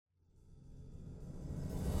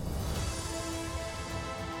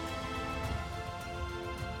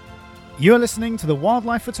You are listening to the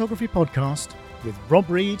Wildlife Photography Podcast with Rob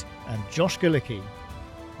Reed and Josh Galicki,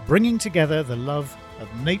 bringing together the love of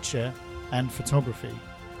nature and photography.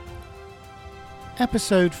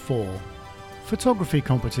 Episode 4, Photography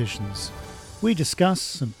Competitions. We discuss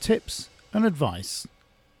some tips and advice.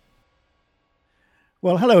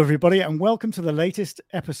 Well, hello everybody, and welcome to the latest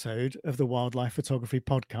episode of the Wildlife Photography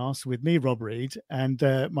Podcast with me, Rob Reed, and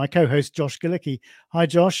my co-host Josh Galicki. Hi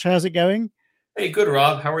Josh, how's it going? Hey, good,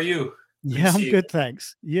 Rob. How are you? Yeah, I'm good,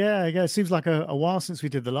 thanks. Yeah, it seems like a while since we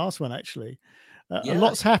did the last one, actually. A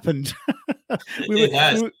lot's happened. We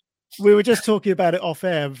were just talking about it off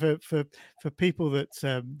air for people that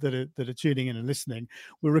are tuning in and listening.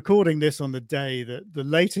 We're recording this on the day that the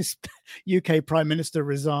latest UK Prime Minister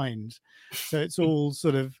resigned, so it's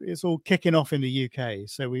all kicking off in the UK.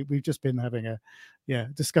 So we've just been having a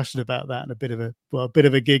discussion about that and a bit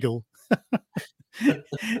of a giggle.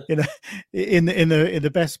 in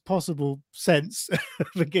the best possible sense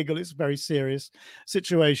of a giggle. It's a very serious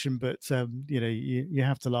situation, but you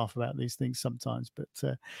have to laugh about these things sometimes. But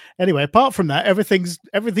anyway, apart from that,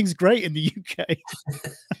 everything's great in the UK.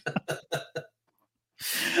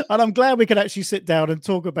 And I'm glad we could actually sit down and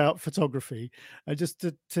talk about photography, and just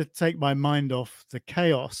to take my mind off the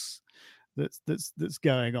chaos that's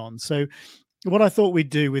going on. So what I thought we'd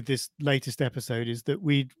do with this latest episode is that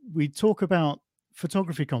we'd talk about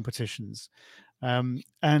photography competitions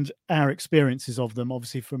and our experiences of them,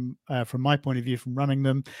 obviously from my point of view from running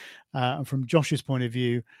them, and from Josh's point of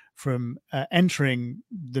view from entering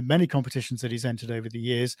the many competitions that he's entered over the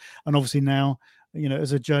years, and obviously now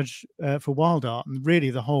as a judge for Wild Art. And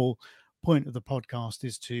really the whole point of the podcast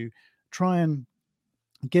is to try and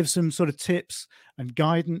give some sort of tips and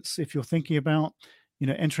guidance if you're thinking about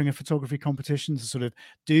entering a photography competition, the sort of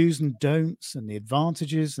do's and don'ts and the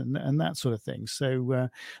advantages and that sort of thing. So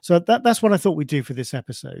that's what I thought we'd do for this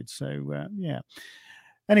episode. So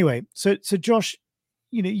anyway, so Josh,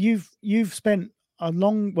 you've spent a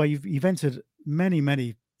long way. You've entered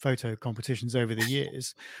many photo competitions over the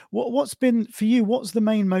years. What's been for you? What's the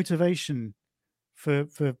main motivation for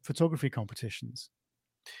photography competitions?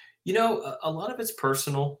 A lot of it's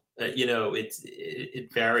personal.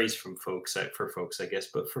 It varies from folks, I guess.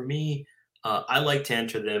 But for me, I like to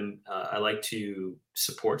enter them. I like to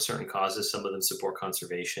support certain causes. Some of them support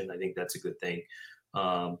conservation. I think that's a good thing.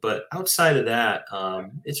 But outside of that,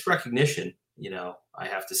 it's recognition. I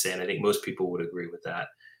have to say, and I think most people would agree with that.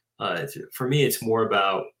 For me, it's more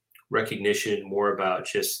about recognition, more about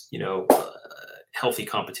just healthy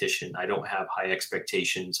competition. I don't have high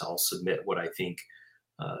expectations. I'll submit what I think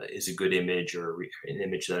is a good image, or an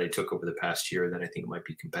image that I took over the past year that I think might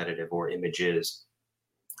be competitive, or images,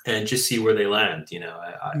 and just see where they land.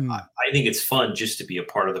 I think it's fun just to be a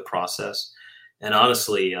part of the process. And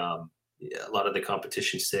honestly, a lot of the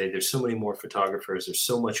competitions today, there's so many more photographers. There's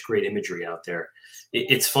so much great imagery out there.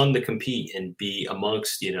 It's fun to compete and be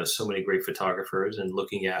amongst, so many great photographers, and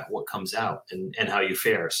looking at what comes out and how you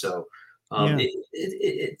fare. So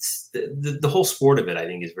it's the whole sport of it, I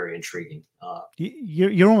think, is very intriguing.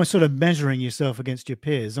 You're almost sort of measuring yourself against your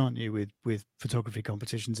peers, aren't you, with photography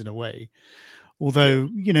competitions in a way? Although,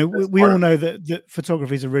 we all know that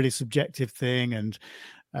photography is a really subjective thing, and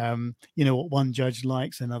what one judge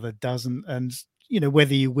likes, another doesn't, and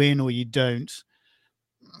whether you win or you don't,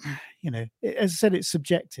 as I said, it's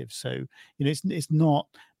subjective. So it's not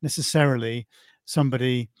necessarily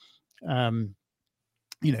somebody.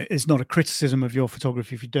 It's not a criticism of your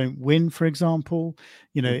photography if you don't win, for example.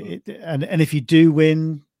 And if you do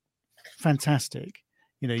win, fantastic.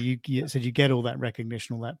 You said you get all that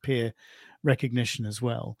recognition, all that peer recognition as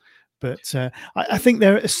well. But I think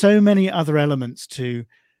there are so many other elements to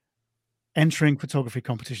entering photography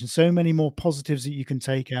competitions, so many more positives that you can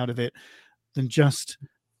take out of it than just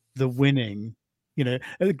the winning.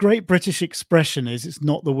 A great British expression is, it's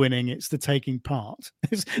not the winning, it's the taking part.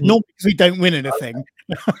 It's not because we don't win anything.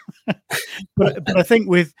 but I think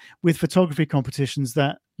with photography competitions,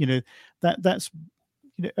 that that's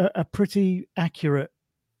a pretty accurate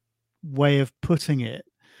way of putting it,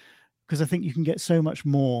 because I think you can get so much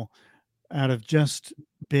more out of just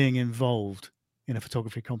being involved in a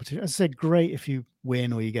photography competition. As I said, great if you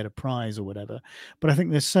win or you get a prize or whatever, but I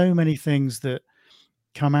think there's so many things that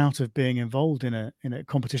come out of being involved in a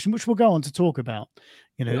competition, which we'll go on to talk about,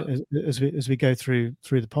 as we go through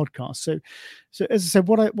the podcast. So as I said,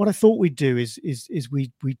 what I thought we'd do is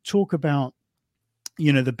we talk about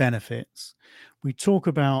the benefits, we talk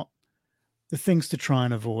about the things to try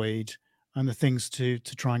and avoid, and the things to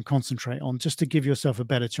try and concentrate on, just to give yourself a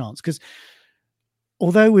better chance. Because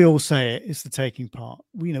although we all say it's the taking part,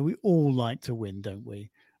 we all like to win, don't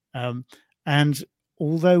we? And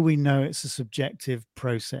although we know it's a subjective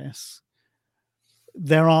process,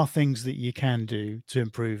 there are things that you can do to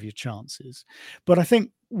improve your chances. But I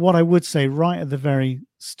think what I would say right at the very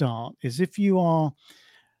start is if you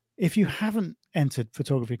haven't entered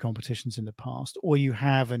photography competitions in the past, or you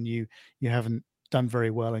have and you haven't done very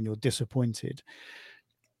well and you're disappointed,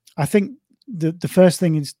 I think the first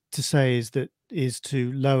thing is to say is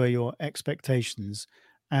to lower your expectations,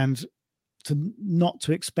 and to not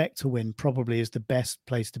to expect to win probably is the best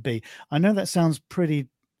place to be. I know that sounds pretty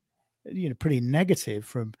negative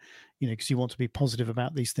from, because you want to be positive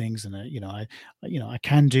about these things, and I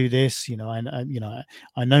can do this,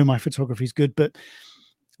 I know my photography is good, but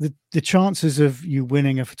the chances of you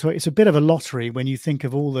winning it's a bit of a lottery when you think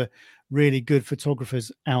of all the really good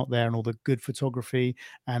photographers out there and all the good photography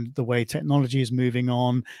and the way technology is moving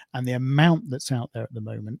on and the amount that's out there at the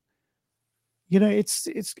moment.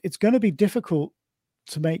 It's going to be difficult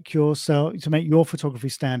to make your photography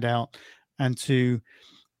stand out, and to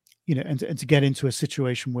and to get into a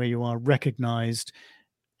situation where you are recognized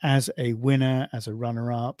as a winner, as a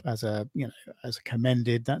runner-up, as a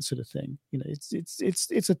commended, that sort of thing.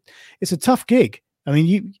 It's a tough gig. I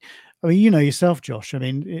mean, you know yourself, Josh. I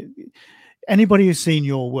mean, anybody who's seen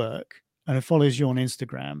your work and who follows you on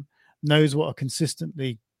Instagram knows what a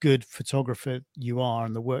consistently good photographer you are,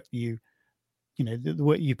 and the work the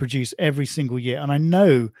work you produce every single year. And I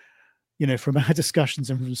know, from our discussions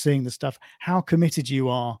and from seeing the stuff, how committed you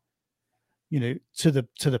are, to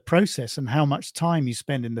the process, and how much time you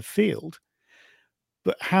spend in the field.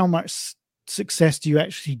 But how much success do you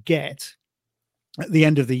actually get at the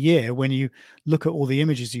end of the year when you look at all the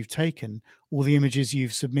images you've taken, all the images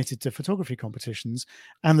you've submitted to photography competitions,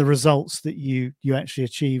 and the results that you actually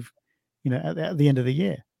achieve, at the end of the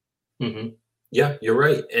year? Mm-hmm. Yeah, you're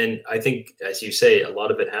right. And I think, as you say, a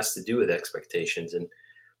lot of it has to do with expectations. And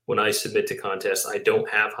when I submit to contests, I don't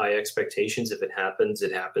have high expectations. If it happens,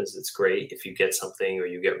 it happens. It's great. If you get something or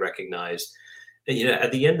you get recognized, and,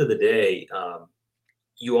 at the end of the day,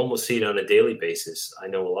 you almost see it on a daily basis. I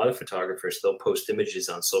know a lot of photographers, they'll post images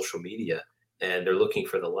on social media and they're looking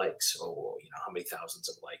for the likes. Oh, how many thousands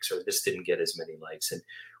of likes, or this didn't get as many likes. And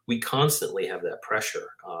we constantly have that pressure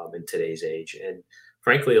in today's age. And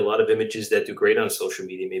frankly, a lot of images that do great on social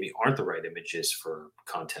media maybe aren't the right images for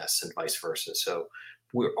contests, and vice versa. So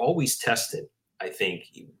we're always tested, I think,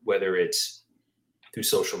 whether it's through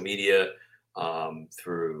social media,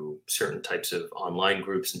 through certain types of online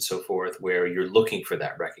groups and so forth, where you're looking for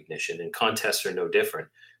that recognition, and contests are no different.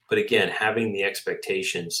 But again, having the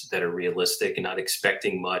expectations that are realistic and not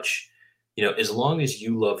expecting much, as long as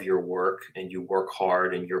you love your work and you work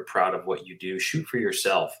hard and you're proud of what you do, shoot for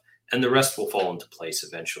yourself, and the rest will fall into place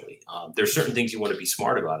eventually. There's certain things you want to be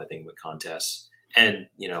smart about, I think, with contests, and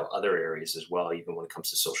other areas as well, even when it comes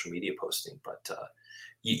to social media posting. But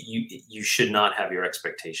you should not have your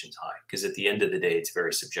expectations high, because at the end of the day, it's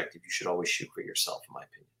very subjective. You should always shoot for yourself, in my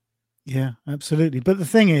opinion. Yeah, absolutely. But the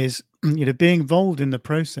thing is, being involved in the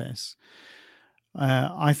process,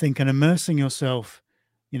 I think, and immersing yourself,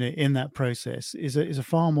 in that process is a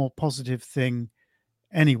far more positive thing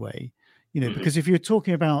anyway. Mm-hmm. Because if you're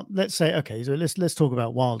talking about, let's say, okay, so let's talk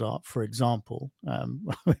about wild art, for example.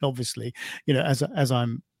 Obviously, as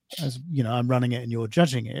I'm running it and you're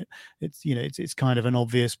judging it, it's kind of an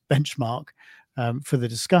obvious benchmark for the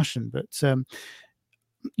discussion. But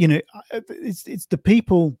it's the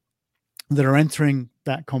people that are entering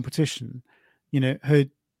that competition, who are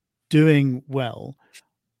doing well,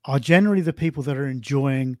 are generally the people that are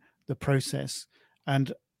enjoying the process.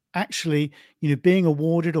 And actually, being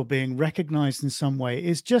awarded or being recognized in some way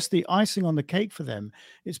is just the icing on the cake for them.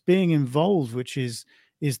 It's being involved, which is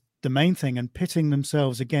the main thing, and pitting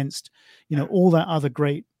themselves against, all that other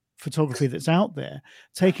great photography that's out there,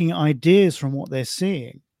 taking ideas from what they're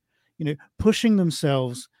seeing, pushing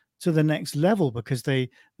themselves to the next level, because they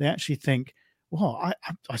actually think, well,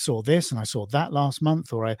 I saw this and I saw that last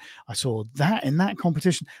month, or I saw that in that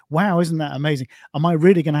competition. Wow, isn't that amazing? Am I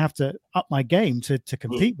really going to have to up my game to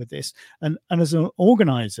compete with this? And as an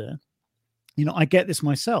organizer, I get this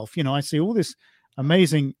myself. I see all this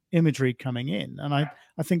amazing imagery coming in, and I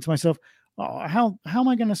think to myself, oh, how am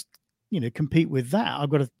I going to compete with that? I've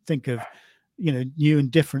got to think of new and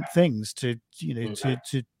different things to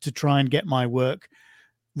to try and get my work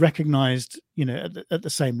recognized at the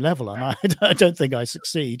same level. And I don't think I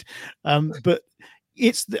succeed, but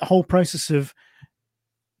it's the whole process of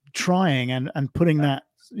trying and putting that,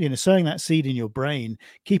 sowing that seed in your brain,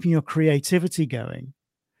 keeping your creativity going,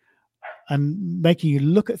 and making you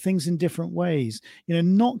look at things in different ways,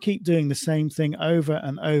 not keep doing the same thing over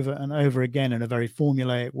and over and over again in a very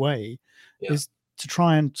formulaic way. Yeah. Is to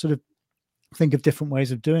try and sort of think of different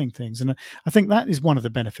ways of doing things. And I think that is one of the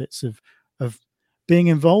benefits of being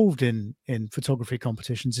involved in photography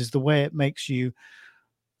competitions, is the way it makes you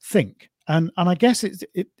think. And I guess it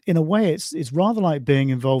in a way it's rather like being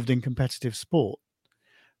involved in competitive sport,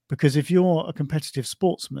 because if you're a competitive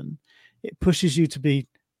sportsman, it pushes you to be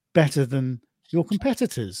better than your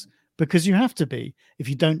competitors, because you have to be. If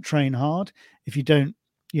you don't train hard, if you don't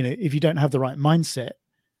have the right mindset,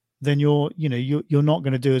 then you're not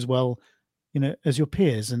going to do as well, as your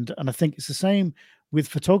peers. And I think it's the same with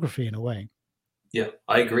photography in a way. Yeah,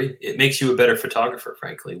 I agree. It makes you a better photographer,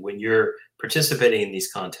 frankly, when you're participating in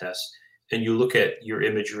these contests and you look at your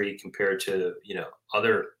imagery compared to,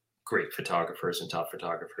 other great photographers and top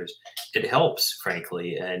photographers. It helps,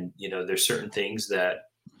 frankly. And, there's certain things that,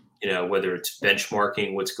 whether it's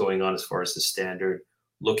benchmarking what's going on as far as the standard,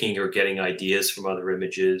 looking or getting ideas from other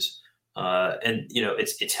images. And,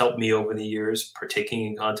 it's helped me over the years partaking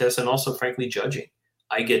in contests and also, frankly, judging.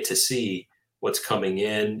 I get to see what's coming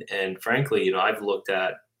in. And frankly, I've looked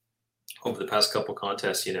at over the past couple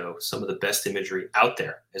contests, some of the best imagery out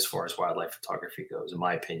there as far as wildlife photography goes, in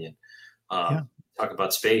my opinion. Yeah. Talk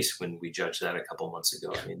about space when we judged that a couple of months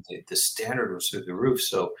ago. I mean, the standard was through the roof.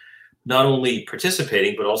 So not only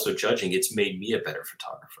participating, but also judging, it's made me a better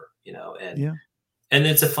photographer, and Yeah. And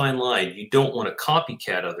it's a fine line. You don't want to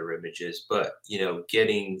copycat other images, but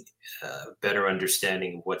getting better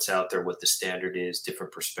understanding of what's out there, what the standard is,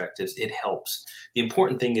 different perspectives, it helps. The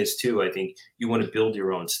important thing is too, I think you want to build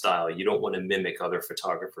your own style. You don't want to mimic other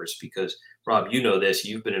photographers because, Rob, you know this.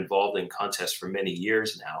 You've been involved in contests for many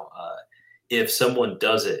years now. If someone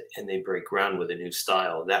does it and they break ground with a new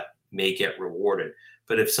style, that may get rewarded.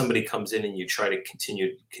 But if somebody comes in and you try to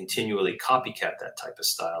continually copycat that type of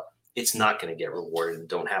style, it's not going to get rewarded and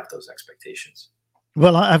don't have those expectations.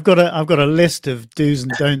 Well, I've got a list of do's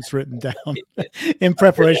and don'ts written down in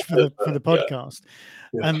preparation for the podcast.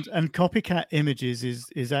 Yeah. And copycat images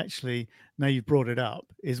is actually, now you've brought it up,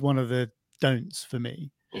 is one of the don'ts for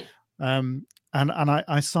me. And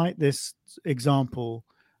I cite this example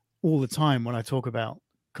all the time when I talk about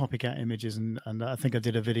copycat images, and I think I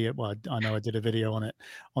did a video. Well, I know I did a video on it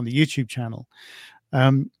on the YouTube channel.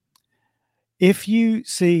 If you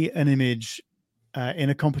see an image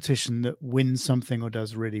in a competition that wins something or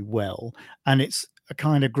does really well, and it's a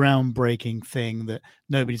kind of groundbreaking thing that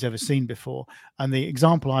nobody's ever seen before, and the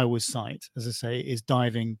example I always cite, as I say, is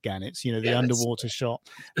diving gannets, the underwater shot.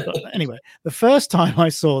 But anyway, the first time I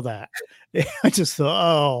saw that, I just thought,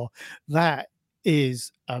 oh, that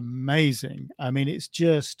is amazing. I mean, it's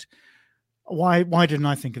just, why didn't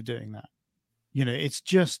I think of doing that? It's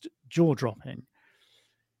just jaw-dropping.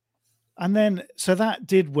 And then, so that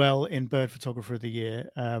did well in Bird Photographer of the Year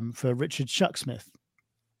for Richard Shucksmith,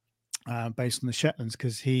 based on the Shetlands,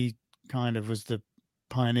 because he kind of was the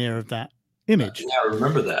pioneer of that image. Yeah, I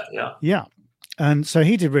remember that. Yeah. Yeah. And so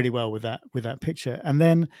he did really well with that picture. And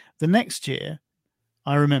then the next year,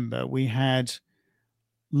 I remember we had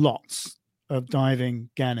lots of diving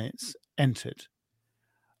gannets entered.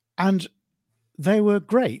 And they were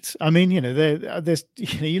great. I mean, there's,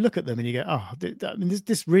 you look at them and you go, oh, I mean,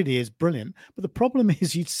 this really is brilliant. But the problem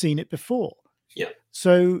is you'd seen it before. Yeah.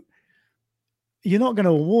 So you're not going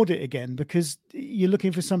to award it again because you're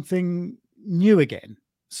looking for something new again.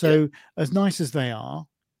 So as nice as they are,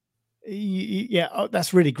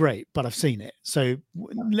 that's really great, but I've seen it. So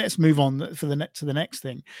let's move on to the next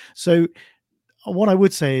thing. So what I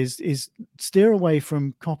would say is steer away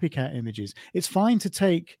from copycat images. It's fine to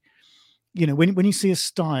take, when you see a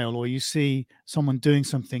style or you see someone doing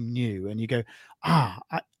something new and you go, I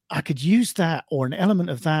could use that or an element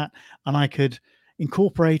of that, and I could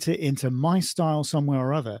incorporate it into my style somewhere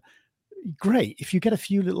or other. Great. If you get a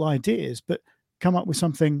few little ideas, but come up with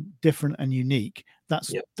something different and unique,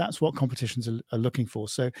 that's what competitions are looking for.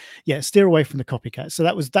 So steer away from the copycat. So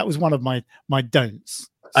that was one of my don'ts.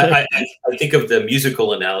 So, I think of the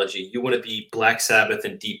musical analogy. You want to be Black Sabbath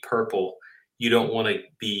and Deep Purple. You don't want to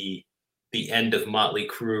be the end of Motley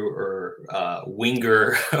Crue or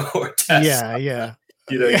Winger or Tesla. Yeah.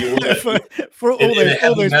 You want to, for all those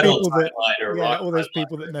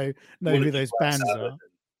people that know who those bands are.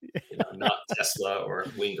 Not Tesla or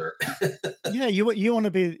Winger. Yeah, you want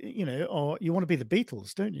to be, or you want to be the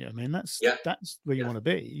Beatles, don't you? I mean, that's where you want to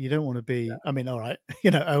be. You don't want to be. I mean, all right,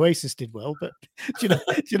 Oasis did well, but do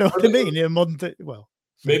you know what I mean? Modern day,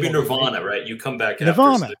 maybe Nirvana, right? You come back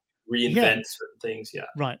Nirvana, after reinvent certain things. Yeah,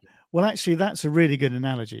 right. Well, actually, that's a really good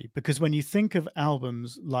analogy, because when you think of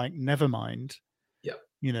albums like Nevermind,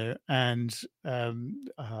 and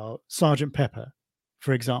Sgt. Pepper,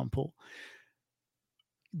 for example,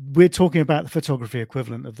 we're talking about the photography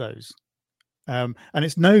equivalent of those. And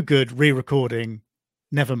it's no good re-recording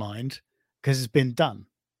Nevermind because it's been done.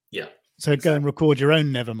 Yeah. So go and record your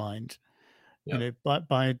own Nevermind,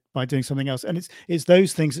 by doing something else. And it's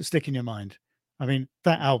those things that stick in your mind. I mean,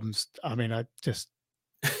 that album's, I just,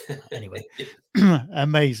 anyway,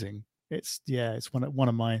 amazing. It's one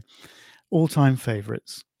of my all-time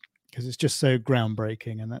favorites because it's just so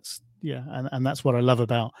groundbreaking. And that's, and that's what I love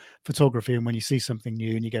about photography. And when you see something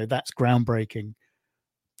new and you go, that's groundbreaking,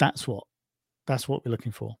 that's what we're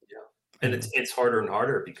looking for. Yeah. And it's harder and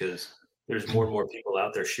harder because there's more and more people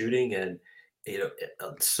out there shooting, and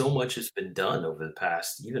so much has been done over the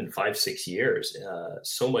past even 5-6 years.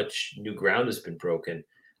 So much new ground has been broken.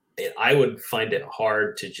 I would find it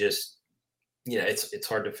hard to just, it's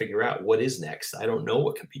hard to figure out what is next. I don't know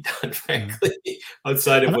what can be done, frankly,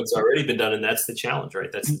 outside of what's already been done, and that's the challenge,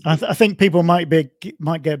 right? I think people might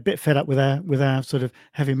get a bit fed up with our sort of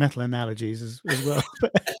heavy metal analogies as well.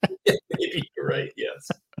 Maybe you're right. Yes.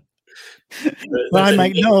 But I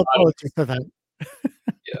make no apology for that.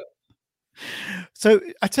 Yeah. So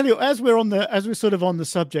I tell you, as we're sort of on the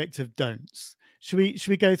subject of don'ts, should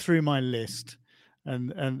we go through my list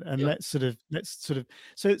and let's sort of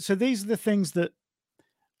so these are the things that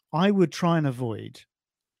I would try and avoid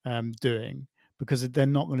doing, because they're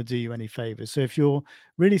not going to do you any favors. So if you're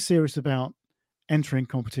really serious about entering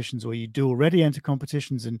competitions, or you do already enter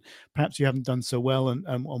competitions and perhaps you haven't done so well and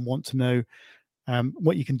want to know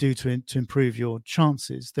what you can do to improve your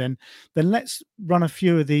chances, then let's run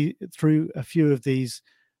through a few of these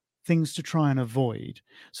things to try and avoid.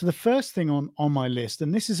 So the first thing on my list,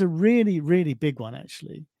 and this is a really, really big one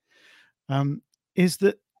actually, is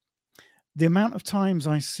that the amount of times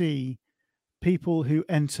I see people who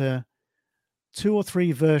enter 2 or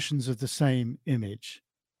 3 versions of the same image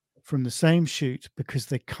from the same shoot because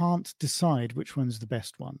they can't decide which one's the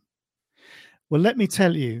best one. Well, let me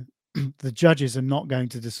tell you, the judges are not going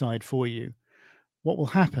to decide for you. What will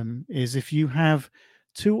happen is, if you have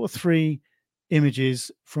 2 or 3 images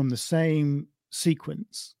from the same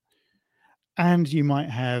sequence, and you might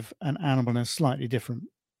have an animal in a slightly different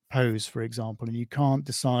pose, for example, and you can't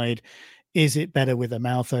decide, is it better with the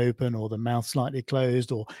mouth open or the mouth slightly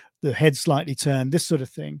closed or the head slightly turned, this sort of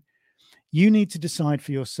thing, you need to decide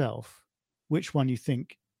for yourself which one you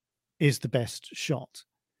think is the best shot.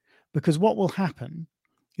 Because what will happen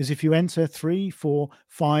is, if you enter 3, 4,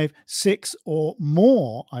 5, 6 or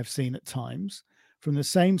more, I've seen at times, from the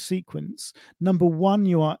same sequence, number one,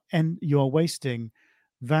 you are wasting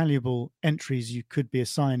valuable entries you could be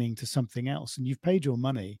assigning to something else, and you've paid your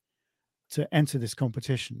money to enter this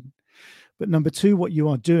competition. But number two, what you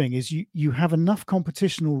are doing is you have enough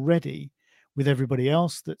competition already with everybody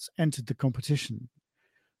else that's entered the competition.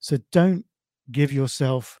 So don't give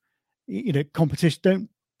yourself, competition. Don't,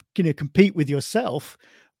 compete with yourself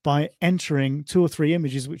by entering 2 or 3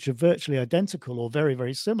 images which are virtually identical or very,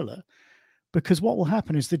 very similar. Because what will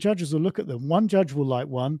happen is the judges will look at them. One judge will like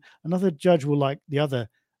one, another judge will like the other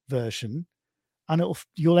version, and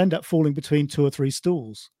you'll end up falling between 2 or 3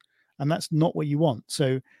 stools. And that's not what you want.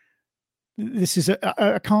 So this is,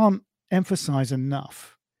 I can't emphasize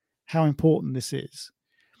enough how important this is.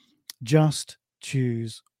 Just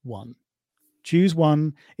choose one. Choose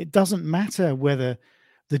one. It doesn't matter whether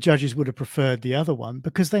the judges would have preferred the other one,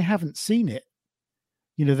 because they haven't seen it.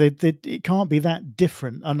 It can't be that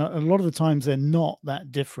different. And a lot of the times they're not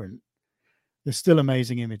that different. They're still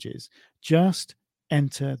amazing images. Just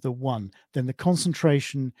enter the one. Then the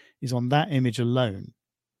concentration is on that image alone.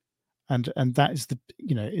 And that is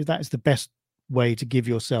that is the best way to give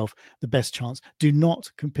yourself the best chance. Do not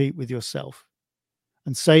compete with yourself,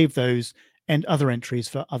 and save those and other entries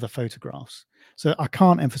for other photographs. So I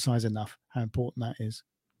can't emphasize enough how important that is.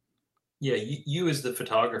 Yeah, you as the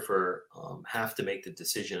photographer have to make the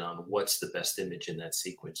decision on what's the best image in that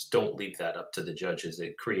sequence. Don't leave that up to the judges.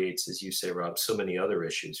 It creates, as you say, Rob, so many other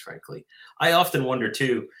issues, frankly. I often wonder,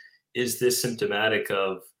 too, is this symptomatic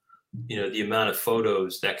of, the amount of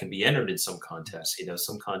photos that can be entered in some contests?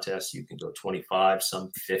 Some contests you can go 25,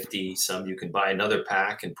 some 50, some you can buy another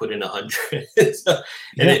pack and put in 100.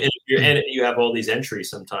 And you have all these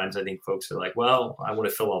entries. Sometimes I think folks are like, well, I want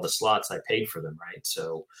to fill all the slots. I paid for them, right?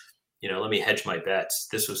 So, let me hedge my bets.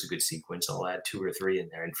 This was a good sequence. I'll add 2 or 3 in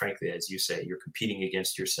there. And frankly, as you say, you're competing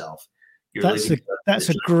against yourself. That's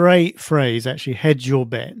a great phrase, actually. Hedge your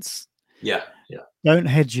bets. Yeah. Don't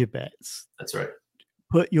hedge your bets. That's right.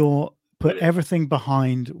 Put everything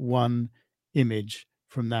behind one image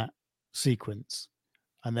from that sequence,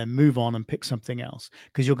 and then move on and pick something else,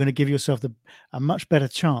 because you're going to give yourself a much better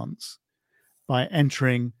chance by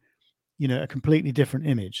entering, a completely different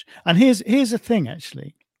image. And here's the thing,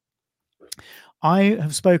 actually. I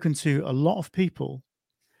have spoken to a lot of people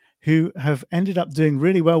who have ended up doing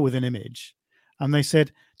really well with an image. And they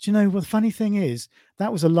said, do you know, well, the funny thing is,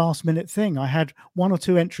 that was a last minute thing. I had 1 or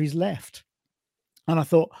 2 entries left. And I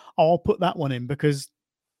thought, oh, I'll put that one in because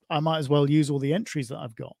I might as well use all the entries that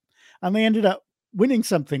I've got. And they ended up winning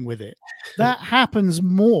something with it. That happens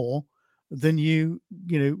more than you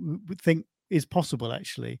think is possible.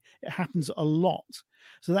 Actually, it happens a lot.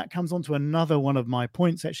 So that comes on to another one of my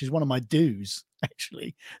points, actually, is one of my do's,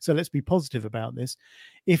 actually. So let's be positive about this.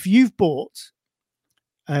 If you've bought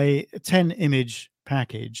a 10 image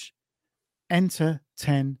package, enter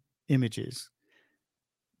 10 images,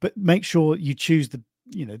 but make sure you choose the,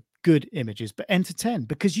 good images, but enter 10,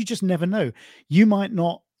 because you just never know. You might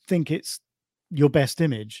not think it's your best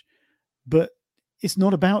image, but it's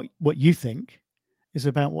not about what you think. It's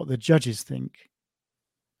about what the judges think.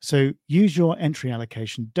 So use your entry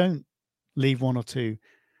allocation. Don't leave 1 or 2,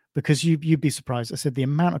 because you'd be surprised. I said the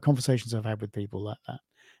amount of conversations I've had with people like that,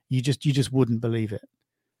 you just wouldn't believe it.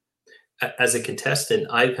 As a contestant,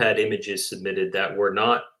 I've had images submitted that were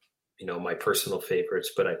not, my personal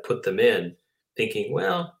favorites, but I put them in thinking,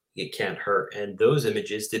 well, it can't hurt. And those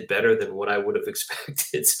images did better than what I would have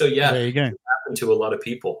expected. So yeah, there you go. It happened to a lot of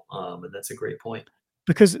people. And that's a great point.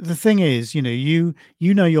 Because the thing is, you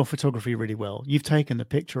know your photography really well. You've taken the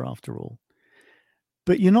picture after all,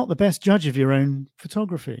 but you're not the best judge of your own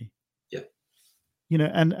photography. Yeah.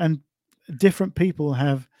 And different people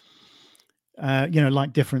have,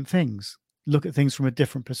 like different things, look at things from a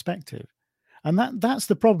different perspective. And that's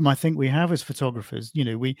the problem I think we have as photographers.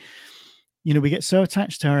 We get so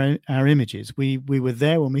attached to our images. We were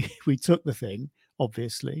there when we took the thing,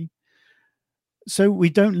 obviously. So we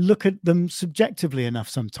don't look at them subjectively enough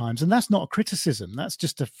sometimes. And that's not a criticism. That's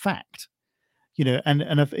just a fact,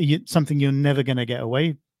 and something you're never going to get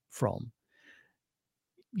away from.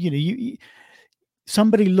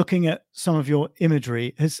 Somebody looking at some of your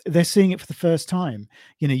imagery, they're seeing it for the first time.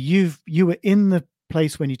 You were in the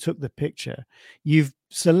place when you took the picture. You've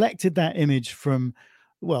selected that image from,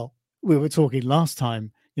 well, we were talking last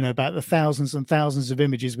time, about the thousands and thousands of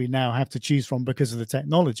images we now have to choose from because of the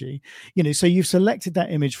technology. So you've selected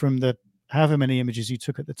that image from the however many images you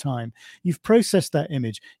took at the time. You've processed that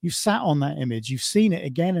image. You've sat on that image. You've seen it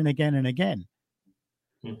again and again and again.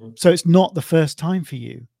 Mm-hmm. So it's not the first time for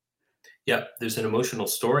you. Yeah, there's an emotional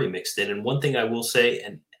story mixed in. And one thing I will say,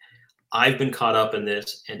 and I've been caught up in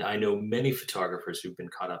this, and I know many photographers who've been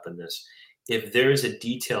caught up in this. If there is a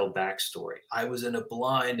detailed backstory, I was in a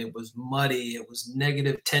blind, it was muddy, it was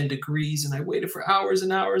negative 10 degrees, and I waited for hours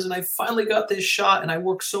and hours, and I finally got this shot, and I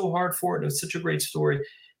worked so hard for it, and it's such a great story.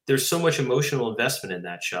 There's so much emotional investment in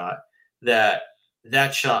that shot that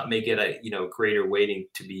shot may get a greater weighting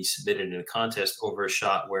to be submitted in a contest over a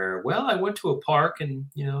shot where, well, I went to a park and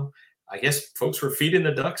I guess folks were feeding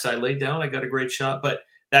the ducks. I laid down, I got a great shot, but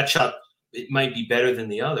that shot, it might be better than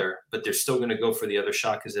the other, but they're still going to go for the other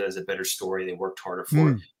shot because it has a better story. They worked harder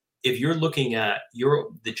for it. If you're looking at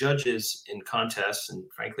the judges in contests, and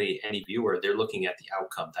frankly, any viewer, they're looking at the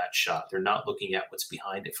outcome, that shot. They're not looking at what's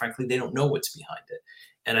behind it. Frankly, they don't know what's behind it.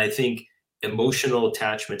 And I think emotional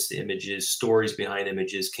attachments to images, stories behind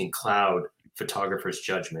images can cloud photographers'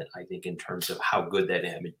 judgment, I think, in terms of how good that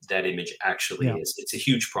image actually is. It's a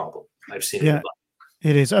huge problem. I've seen it a lot.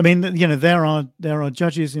 It is. I mean, there are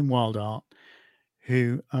judges in wild art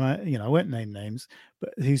who, I won't name names,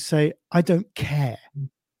 but who say, I don't care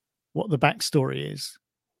what the backstory is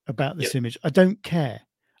about this image. I don't care.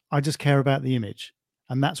 I just care about the image,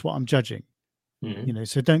 and that's what I'm judging. Mm-hmm.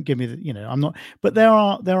 So don't give me the, I'm not. But there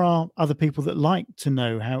are other people that like to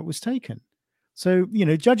know how it was taken. So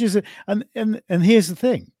judges are, and here's the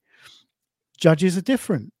thing: judges are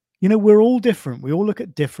different. We're all different. We all look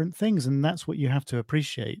at different things, and that's what you have to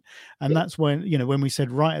appreciate. And that's when, when we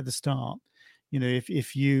said right at the start,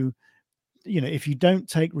 if you don't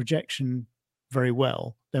take rejection very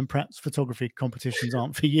well, then perhaps photography competitions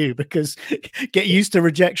aren't for you, because get used to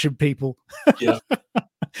rejection, people. Yeah.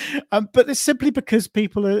 But it's simply because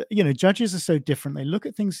people are, judges are so different. They look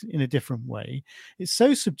at things in a different way. It's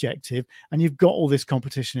so subjective, and you've got all this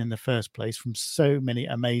competition in the first place from so many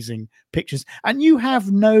amazing pictures, and you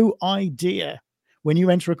have no idea when you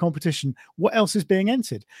enter a competition what else is being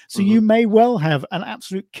entered. So you may well have an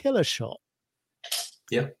absolute killer shot.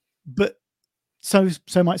 Yeah. But so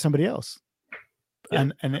might somebody else. Yeah.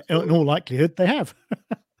 And in all likelihood they have.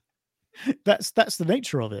 That's the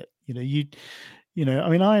nature of it. I mean,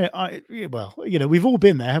 we've all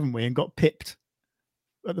been there, haven't we? And got pipped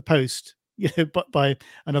at the post, but by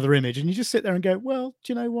another image. And you just sit there and go, well,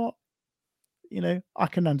 do you know what? I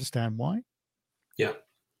can understand why. Yeah.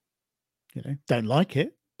 Don't like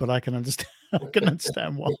it, but I can understand. I can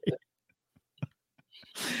understand why.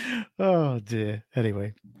 Oh dear.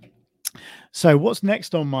 Anyway, so what's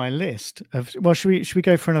next on my list? Well, should we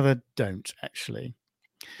go for another don't? Actually,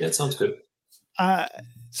 Yeah, it sounds good.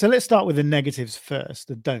 So let's start with the negatives first,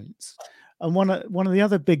 the don'ts. And one of the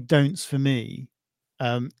other big don'ts for me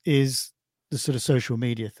is the sort of social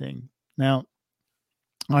media thing. Now,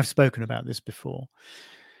 I've spoken about this before,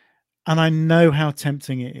 and I know how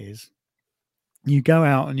tempting it is. You go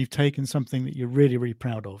out and you've taken something that you're really, really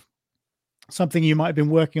proud of, something you might have been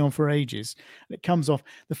working on for ages, and it comes off.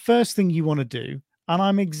 The first thing you want to do, and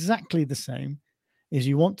I'm exactly the same, is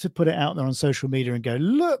you want to put it out there on social media and go,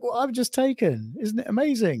 look what I've just taken. Isn't it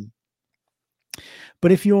amazing?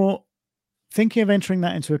 But if you're thinking of entering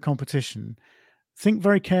that into a competition, think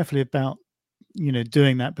very carefully about,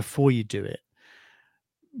 doing that before you do it.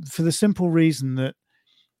 For the simple reason that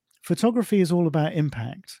photography is all about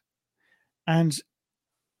impact. And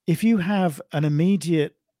if you have an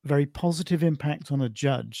immediate, very positive impact on a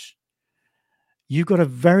judge, you've got a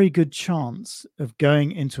very good chance of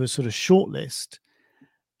going into a sort of shortlist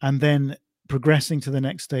and then progressing to the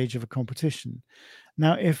next stage of a competition.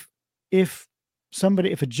 Now, if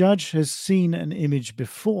a judge has seen an image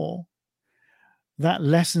before, that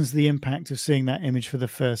lessens the impact of seeing that image for the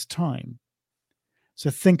first time.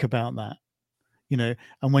 So think about that,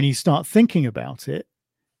 and when you start thinking about it,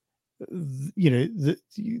 the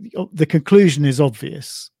conclusion is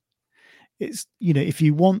obvious. It's, if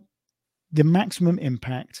you want the maximum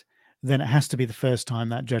impact, then it has to be the first time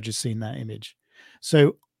that judge has seen that image.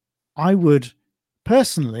 So I would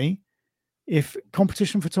personally, if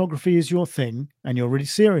competition photography is your thing and you're really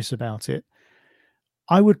serious about it,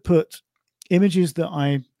 I would put images that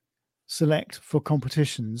I select for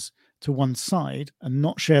competitions to one side and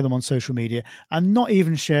not share them on social media, and not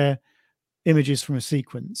even share images from a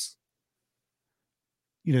sequence.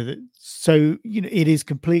 So it is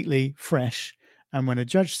completely fresh. And when a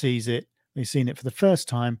judge sees it, they've seen it for the first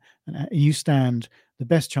time, and you stand the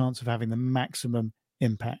best chance of having the maximum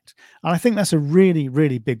impact. And I think that's a really,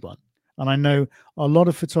 really big one. And I know a lot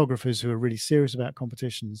of photographers who are really serious about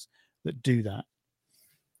competitions that do that.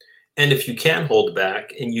 And if you can hold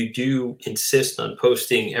back and you do insist on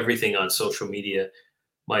posting everything on social media,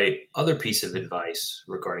 my other piece of advice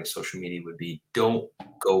regarding social media would be, don't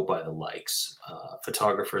go by the likes.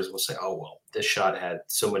 Photographers will say, oh, well, this shot had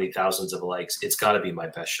so many thousands of likes. It's got to be my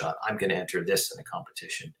best shot. I'm going to enter this in a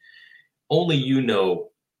competition. Only you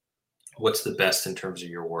know what's the best in terms of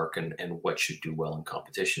your work and what should do well in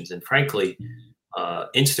competitions. And frankly,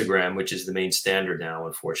 Instagram, which is the main standard now,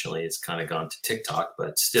 unfortunately, it's kind of gone to TikTok,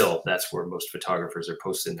 but still, that's where most photographers are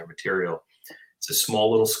posting their material. It's a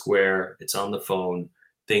small little square. It's on the phone.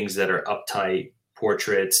 Things that are uptight,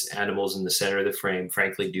 portraits, animals in the center of the frame,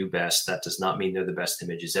 frankly, do best. That does not mean they're the best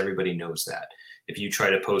images. Everybody knows that. If you try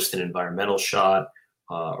to post an environmental shot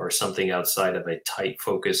or something outside of a tight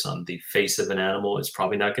focus on the face of an animal, it's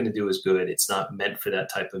probably not going to do as good. It's not meant for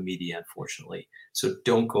that type of media, unfortunately. So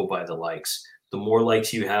don't go by the likes. The more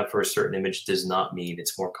likes you have for a certain image does not mean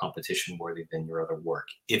it's more competition worthy than your other work,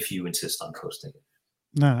 if you insist on posting it.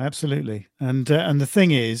 No, absolutely. And the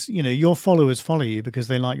thing is, your followers follow you because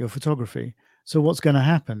they like your photography. So what's going to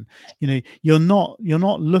happen? You're not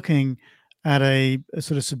looking at a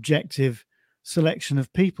sort of subjective selection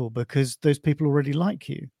of people, because those people already like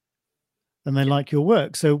you and they like your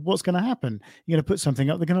work. So what's going to happen? You're going to put something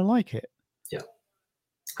up, they're going to like it. Yeah.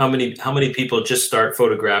 How many people just start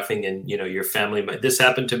photographing and, your family, this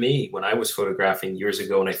happened to me when I was photographing years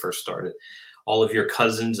ago when I first started. All of your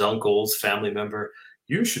cousins, uncles, family member,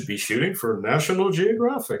 you should be shooting for National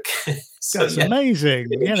Geographic. So, that's amazing.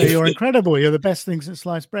 You're incredible. You're the best thing since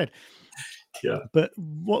sliced bread. Yeah. But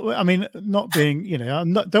not being,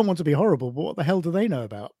 don't want to be horrible, but what the hell do they know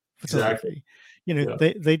about photography?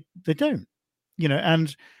 Exactly. They don't,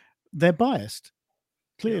 and they're biased.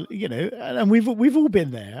 Clearly, and we've all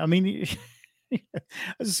been there. I mean, as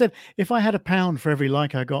I said, if I had £1 for every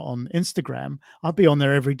like I got on Instagram, I'd be on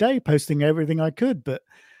there every day posting everything I could, but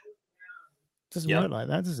it doesn't work like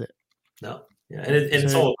that, does it? No. Yeah. And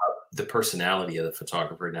it's all about the personality of the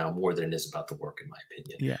photographer now more than it is about the work, in my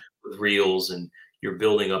opinion. Yeah. With reels, and you're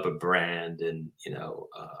building up a brand, and,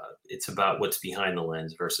 it's about what's behind the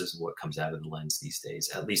lens versus what comes out of the lens these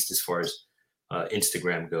days, at least as far as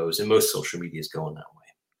Instagram goes, and most social media is going that way.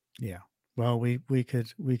 Yeah. Well, we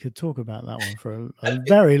could talk about that one for a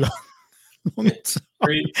very long time.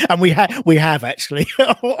 And we have actually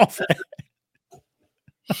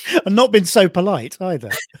and not been so polite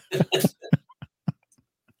either.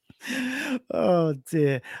 Oh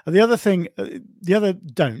dear. And the other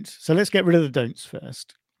don't. So let's get rid of the don'ts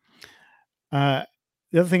first.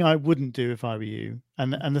 the other thing I wouldn't do if I were you,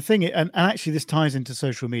 and the thing, and actually this ties into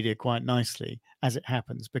social media quite nicely as it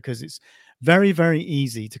happens, because it's very, very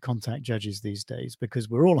easy to contact judges these days because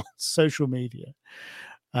we're all on social media.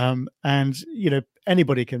 And,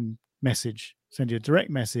 anybody can send you a direct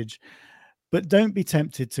message, but don't be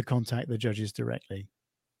tempted to contact the judges directly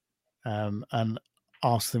and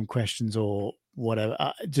ask them questions or whatever.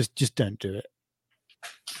 Just don't do it.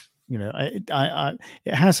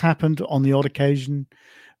 It has happened on the odd occasion,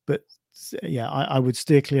 but yeah, I would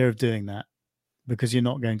steer clear of doing that because you're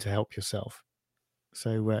not going to help yourself.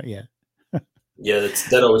 So yeah. Yeah,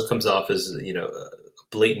 that always comes off as a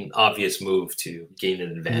blatant, obvious move to gain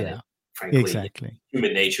an advantage. Yeah, frankly, exactly.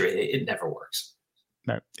 Human nature, it never works.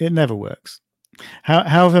 No, it never works.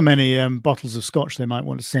 However many bottles of scotch they might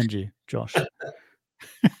want to send you, Josh.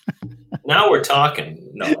 Now we're talking.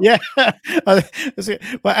 No. Yeah. Well,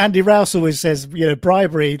 Andy Rouse always says,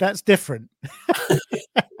 bribery, that's different.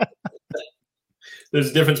 There's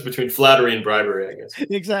a difference between flattery and bribery, I guess.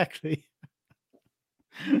 Exactly.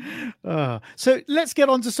 So let's get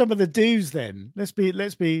on to some of the do's then. Let's be,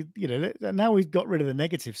 now we've got rid of the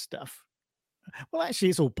negative stuff. Well, actually,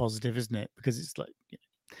 it's all positive, isn't it? Because it's like,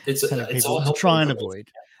 telling people to try and avoid.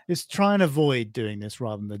 It's try and avoid doing this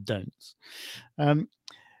rather than the don'ts.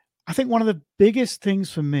 I think one of the biggest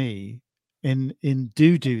things for me in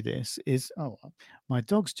do this is, my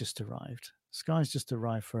dog's just arrived. Sky's just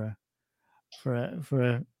arrived for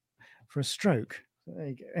a stroke. There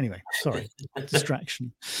you go. Anyway, sorry,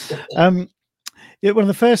 distraction. One of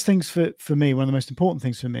the first things for me, one of the most important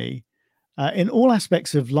things for me, in all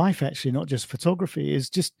aspects of life, actually, not just photography, is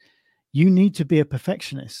just you need to be a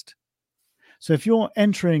perfectionist. So if you're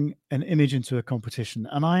entering an image into a competition,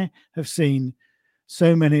 and I have seen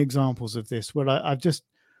so many examples of this where I've just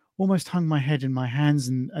almost hung my head in my hands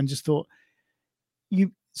and just thought,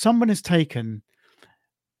 someone has taken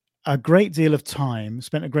a great deal of time,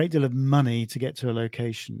 spent a great deal of money to get to a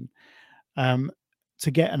location,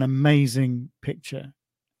 to get an amazing picture.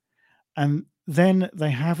 And then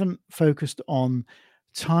they haven't focused on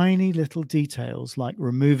tiny little details like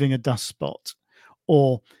removing a dust spot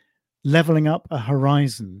or leveling up a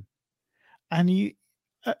horizon. And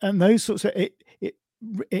those sorts of,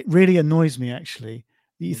 it really annoys me, actually.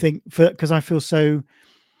 You think, because I feel so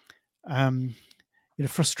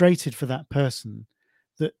frustrated for that person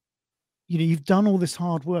that you've done all this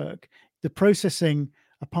hard work. The processing,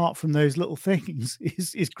 apart from those little things,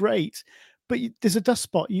 is great, but there's a dust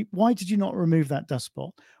spot. Why did you not remove that dust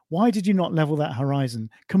spot? Why did you not level that horizon?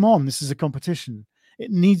 Come on, this is a competition.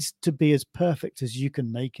 It needs to be as perfect as you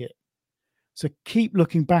can make it. So keep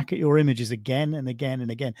looking back at your images again and again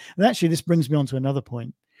and again. And actually, this brings me on to another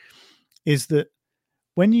point, is that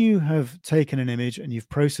when you have taken an image and you've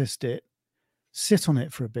processed it, sit on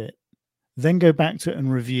it for a bit, then go back to it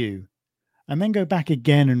and review, and then go back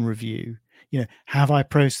again and review. Have I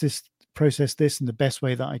processed this in the best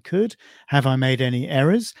way that I could? Have I made any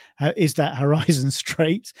errors? Is that horizon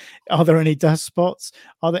straight? Are there any dust spots?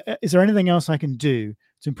 Is there anything else I can do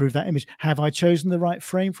to improve that image? Have I chosen the right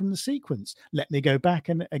frame from the sequence? Let me go back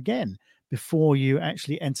and again before you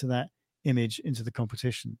actually enter that image into the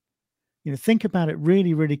competition. Think about it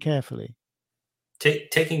really, really carefully.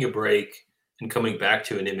 Taking a break and coming back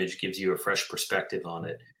to an image gives you a fresh perspective on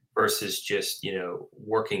it versus just,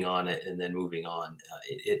 working on it and then moving on.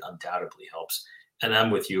 It undoubtedly helps. And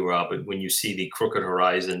I'm with you, Rob, when you see the crooked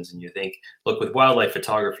horizons and you think, look, with wildlife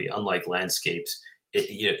photography, unlike landscapes,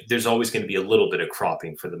 there's always going to be a little bit of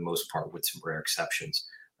cropping for the most part, with some rare exceptions.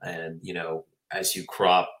 And, as you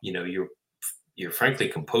crop, you're frankly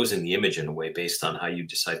composing the image in a way based on how you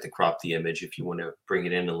decide to crop the image. If you want to bring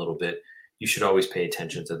it in a little bit, you should always pay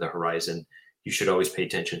attention to the horizon. You should always pay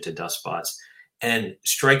attention to dust spots and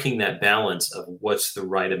striking that balance of what's the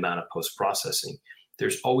right amount of post-processing.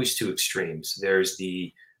 There's always two extremes. There's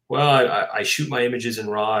I shoot my images in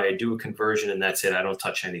RAW, I do a conversion, and that's it. I don't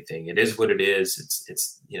touch anything. It is what it is.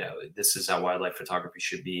 It's this is how wildlife photography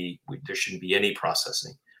should be. There shouldn't be any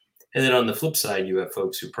processing. And then on the flip side, you have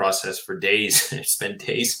folks who process for days, spend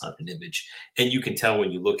days on an image, and you can tell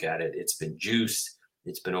when you look at it, it's been juiced,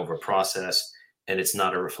 it's been over-processed, and it's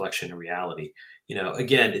not a reflection of reality.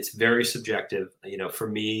 Again, it's very subjective. For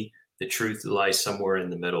me, the truth lies somewhere in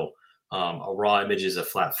the middle. A raw image is a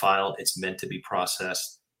flat file. It's meant to be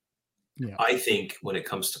processed. Yeah. I think when it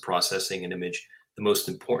comes to processing an image, the most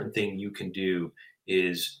important thing you can do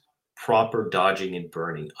is proper dodging and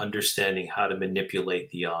burning, understanding how to manipulate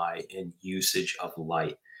the eye and usage of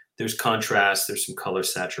light. There's contrast, there's some color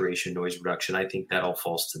saturation, noise reduction. I think that all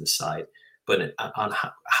falls to the side. But on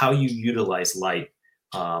how you utilize light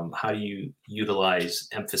How do you utilize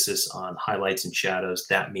emphasis on highlights and shadows?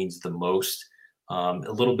 That means the most.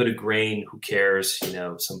 A little bit of grain, who cares?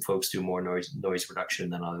 Some folks do more noise reduction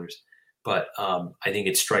than others. But I think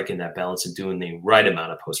it's striking that balance and doing the right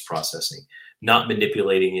amount of post-processing, not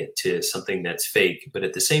manipulating it to something that's fake, but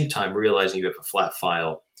at the same time realizing you have a flat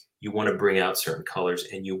file, you want to bring out certain colors,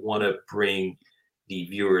 and you want to bring the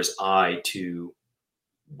viewer's eye to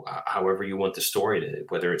however you want the story to,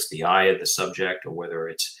 whether it's the eye of the subject or whether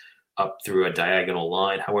it's up through a diagonal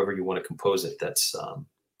line, however you want to compose it.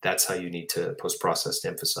 That's how you need to post-process to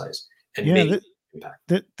emphasize and make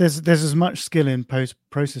impact. There's as much skill in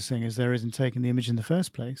post-processing as there is in taking the image in the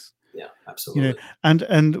first place. Yeah, absolutely.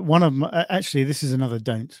 And one of my, actually, this is another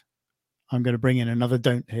don't. I'm going to bring in another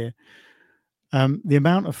don't here. The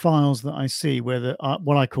amount of files that I see where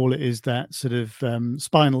what I call it is that sort of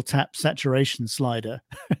Spinal Tap saturation slider,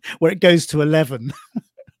 where it goes to 11,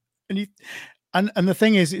 and the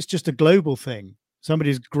thing is, it's just a global thing.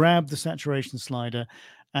 Somebody's grabbed the saturation slider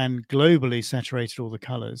and globally saturated all the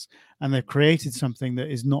colors, and they've created something that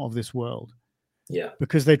is not of this world. Yeah,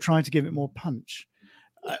 because they try to give it more punch.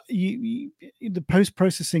 The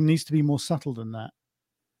post-processing needs to be more subtle than that.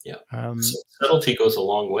 Yeah, subtlety goes a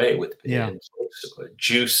long way with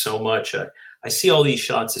juice so much. I see all these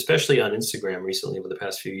shots, especially on Instagram recently over the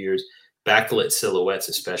past few years, backlit silhouettes,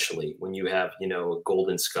 especially when you have, a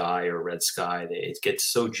golden sky or a red sky, it gets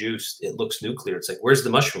so juiced, it looks nuclear. It's like, where's the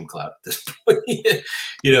mushroom cloud at this point?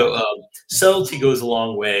 Subtlety goes a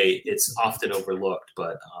long way. It's often overlooked,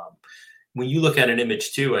 but when you look at an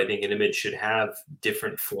image too, I think an image should have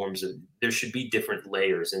different forms there should be different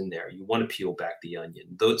layers in there. You want to peel back the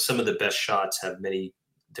onion. Some of the best shots have many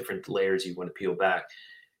different layers you want to peel back.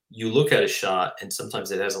 You look at a shot and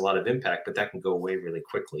sometimes it has a lot of impact, but that can go away really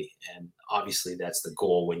quickly. And obviously that's the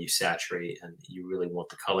goal when you saturate and you really want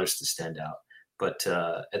the colors to stand out. But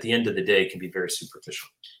at the end of the day, it can be very superficial.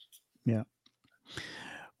 Yeah.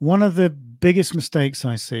 One of the biggest mistakes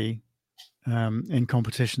I see in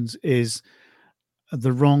competitions is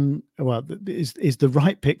the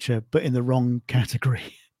right picture, but in the wrong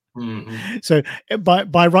category. Mm-hmm. So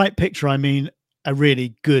by right picture, I mean a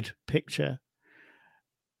really good picture,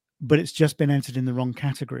 but it's just been entered in the wrong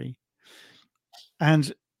category.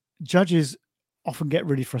 And judges often get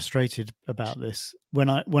really frustrated about this when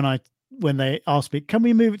they ask me, can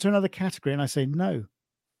we move it to another category? And I say no,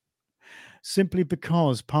 simply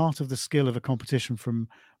because part of the skill of a competition from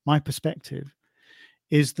my perspective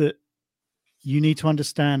is that you need to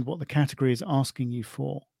understand what the category is asking you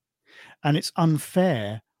for. And it's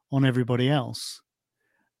unfair on everybody else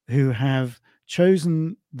who have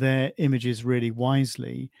chosen their images really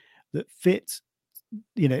wisely that fits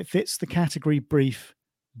the category brief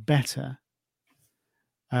better.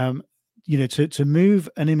 To move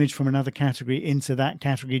an image from another category into that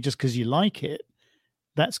category just because you like it,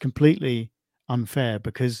 that's completely unfair,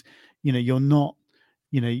 because you're not,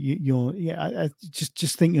 I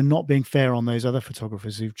just think you're not being fair on those other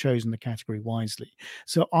photographers who've chosen the category wisely.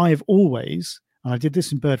 So I've always, and I did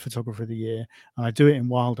this in Bird Photographer of the Year, and I do it in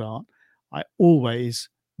Wild Art, I always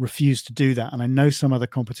refuse to do that. And I know some other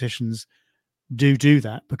competitions do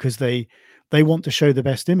that because they want to show the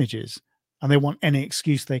best images and they want any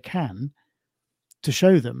excuse they can to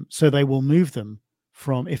show them. So they will move them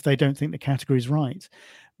from, if they don't think the category is right.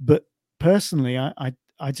 But personally, I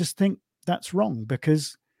just think that's wrong,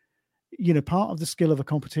 because part of the skill of a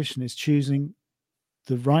competition is choosing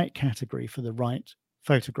the right category for the right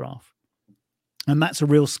photograph, and that's a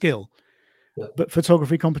real skill. Yeah. But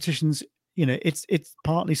photography competitions, it's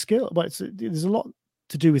partly skill, but there's a lot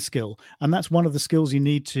to do with skill, and that's one of the skills you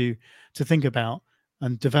need to think about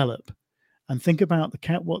and develop, and think about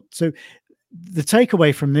so the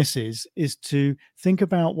takeaway from this is to think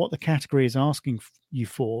about what the category is asking you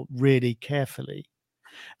for really carefully,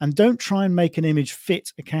 and don't try and make an image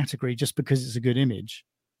fit a category just because it's a good image.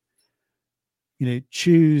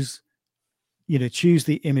 Choose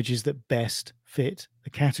the images that best fit the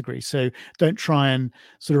category. So don't try and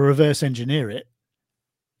sort of reverse engineer it.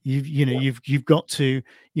 You've got to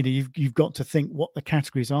think what the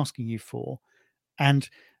category is asking you for, and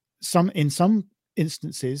in some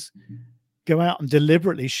instances, go out and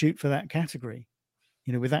deliberately shoot for that category,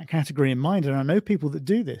 with that category in mind. And I know people that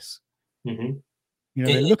do this. Mm-hmm.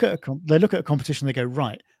 They look at a competition, they go,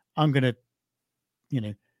 right, I'm going to,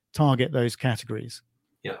 target those categories.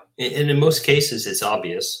 Yeah, and in most cases it's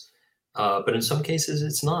obvious, but in some cases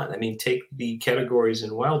it's not. I mean, take the categories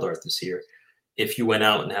in Wild Art this year. If you went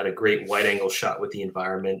out and had a great wide angle shot with the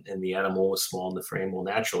environment and the animal was small in the frame, well,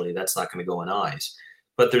 naturally that's not going to go in eyes.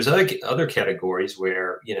 But there's other categories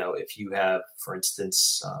where, if you have, for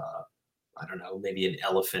instance, I don't know, maybe an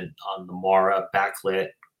elephant on the Mara backlit,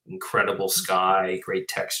 incredible sky, great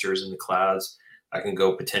textures in the clouds. I can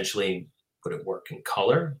go potentially, would it work in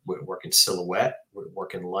color? Would it work in silhouette? Would it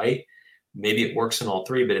work in light? Maybe it works in all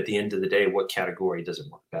three, but at the end of the day, what category does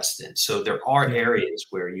it work best in? So there are areas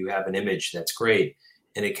where you have an image that's great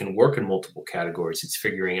and it can work in multiple categories. It's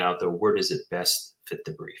figuring out though, where does it best fit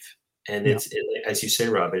the brief? And as you say,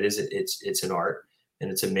 Rob, it's an art, and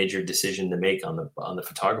it's a major decision to make on the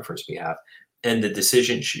photographer's behalf. And the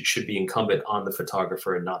decision should be incumbent on the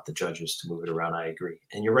photographer and not the judges to move it around. I agree.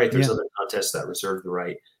 And you're right. There's other contests that reserve the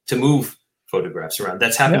right to move photographs around.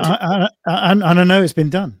 That's happened. And I know it's been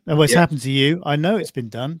done. It's happened to you. I know it's been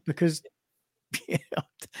done because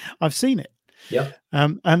I've seen it. Yeah.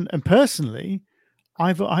 And personally,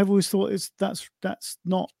 I've always thought that's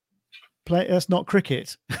not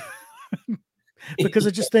cricket. Because I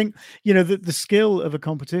just think, that the skill of a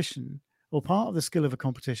competition, or part of the skill of a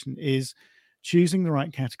competition, is choosing the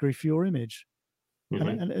right category for your image.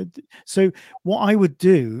 And so what I would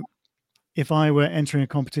do if I were entering a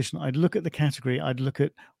competition, I'd look at the category, I'd look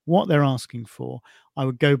at what they're asking for. I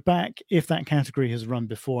would go back if that category has run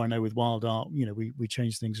before. I know with Wild Art, we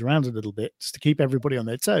change things around a little bit just to keep everybody on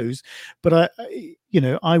their toes. But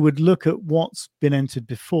I would look at what's been entered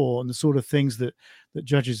before and the sort of things that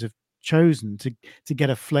judges have chosen to get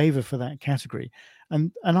a flavor for that category,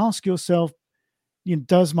 and ask yourself,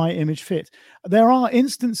 does my image fit? There are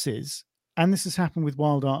instances, and this has happened with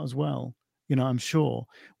Wild Art as well, I'm sure,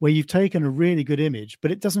 where you've taken a really good image,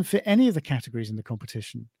 but it doesn't fit any of the categories in the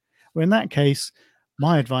competition. Well, in that case,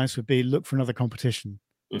 my advice would be look for another competition,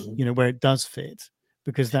 where it does fit,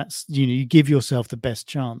 because that's, you give yourself the best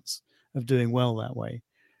chance of doing well that way.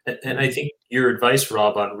 And I think your advice,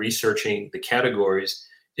 Rob, on researching the categories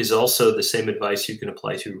is also the same advice you can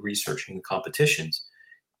apply to researching the competitions.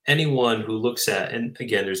 Anyone who looks at, and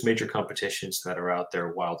again, there's major competitions that are out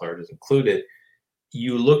there, Wild Art is included.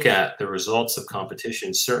 You look at the results of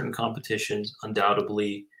competitions. Certain competitions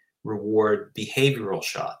undoubtedly reward behavioral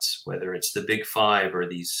shots, whether it's the big five or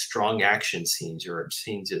these strong action scenes or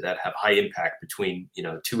scenes that have high impact between,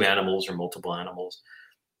 two animals or multiple animals.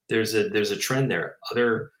 There's a trend there.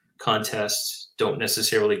 Other contests don't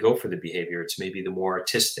necessarily go for the behavior. It's maybe the more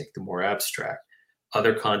artistic, the more abstract.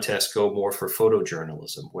 Other contests go more for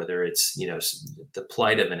photojournalism, whether it's, the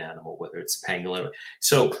plight of an animal, whether it's pangolin.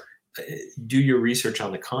 So do your research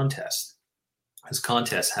on the contest, because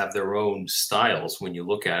contests have their own styles when you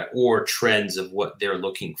look at it, or trends of what they're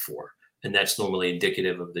looking for. And that's normally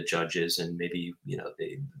indicative of the judges and maybe,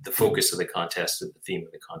 the focus of the contest or the theme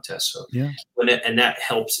of the contest. So, and that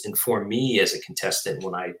helps inform me as a contestant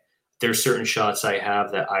when there's certain shots I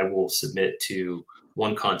have that I will submit to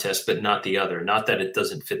one contest, but not the other. Not that it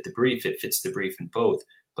doesn't fit the brief, it fits the brief in both.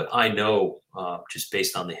 But I know just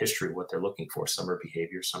based on the history what they're looking for. Some are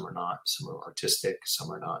behavior, some are not. Some are artistic,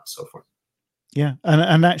 some are not, so forth. Yeah,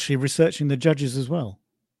 and actually researching the judges as well.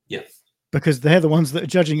 Yeah. Because they're the ones that are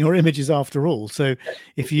judging your images after all. So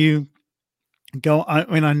if you go,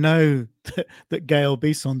 I know that Gail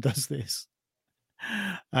Bisson does this.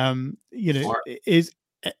 Any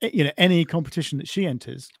competition that she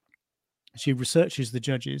enters, she researches the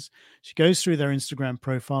judges. She goes through their Instagram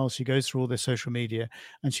profiles. She goes through all their social media,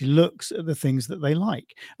 and she looks at the things that they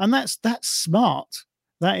like. And that's smart.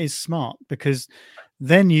 That is smart, because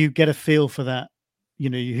then you get a feel for that. You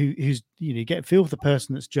get a feel for the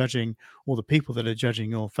person that's judging, or the people that are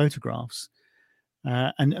judging your photographs,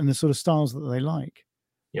 and the sort of styles that they like.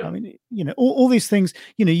 Yeah. I mean, all these things.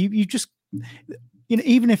 You just.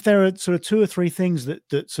 Even if there are sort of two or three things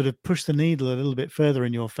that sort of push the needle a little bit further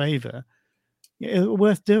in your favor,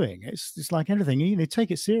 worth doing. It's like anything, take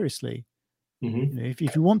it seriously.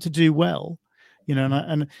 If you want to do well,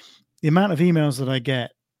 and the amount of emails that I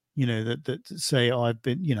get, that say, I've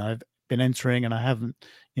been entering and I haven't,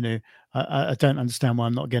 I don't understand why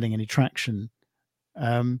I'm not getting any traction.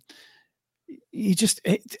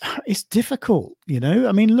 It's difficult,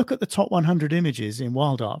 I mean, look at the top 100 images in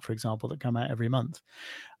Wild Art, for example, that come out every month.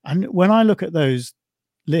 And when I look at those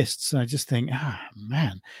lists, I just think,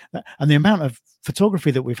 man, and the amount of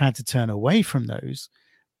photography that we've had to turn away from those,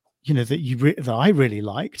 that I really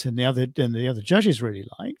liked and the other judges really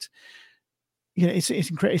liked,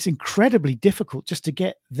 it's incredibly difficult just to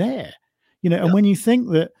get there, and when you think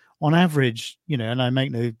that on average, and I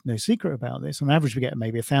make no secret about this, on average, we get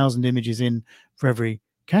maybe 1,000 images in for every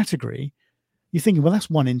category. You're thinking, well,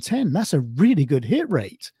 that's 1 in 10. That's a really good hit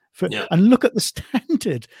rate. And look at the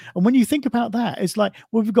standard. And when you think about that, it's like,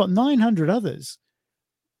 well, we've got 900 others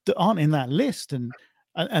that aren't in that list. And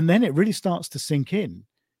then it really starts to sink in,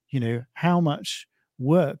 how much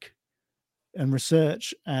work and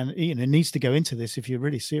research, and needs to go into this if you're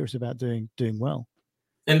really serious about doing well.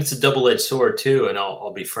 And it's a double-edged sword too. And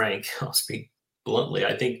I'll be frank. I'll speak bluntly.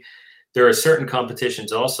 I think there are certain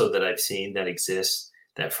competitions also that I've seen that exist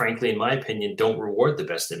that, frankly, in my opinion, don't reward the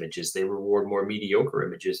best images. They reward more mediocre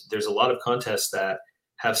images. There's a lot of contests that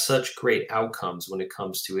have such great outcomes when it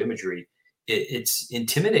comes to imagery. It's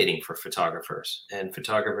intimidating for photographers, and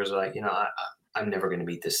photographers are like, I'm never going to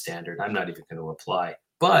meet this standard. I'm not even going to apply.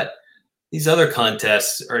 But these other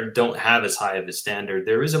contests don't have as high of a standard.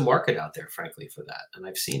 There is a market out there, frankly, for that, and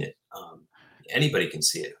I've seen it. Anybody can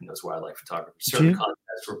see it who knows wildlife photography. Certain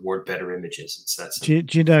contests reward better images. It's that simple.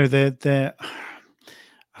 Do you know they're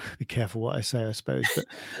be careful what I say, I suppose,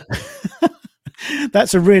 but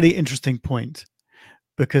that's a really interesting point,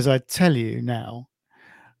 because I tell you now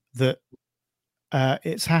that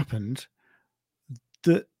it's happened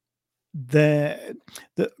that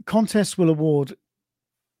the contests will award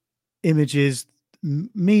images,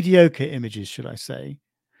 mediocre images, should I say,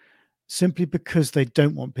 simply because they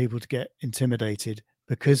don't want people to get intimidated.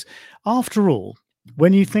 Because after all,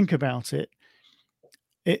 when you think about it,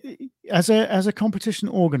 as a competition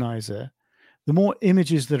organizer, the more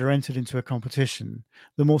images that are entered into a competition,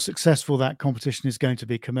 the more successful that competition is going to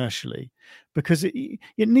be commercially, because it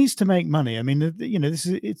needs to make money. I mean, this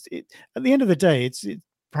is at the end of the day, it's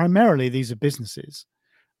primarily these are businesses,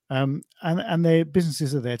 and their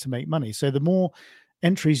businesses are there to make money. So the more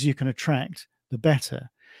entries you can attract, the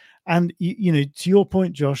better. And to your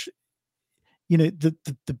point, Josh, the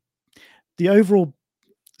overall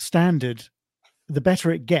standard, the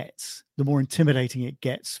better it gets, the more intimidating it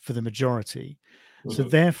gets for the majority. Mm-hmm. So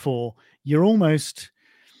therefore, you're almost,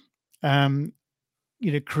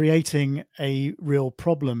 creating a real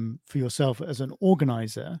problem for yourself as an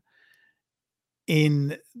organizer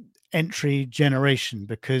in entry generation,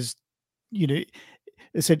 because, I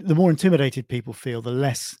said the more intimidated people feel, the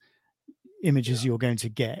less images you're going to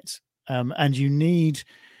get, and you need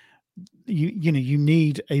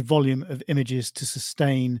a volume of images to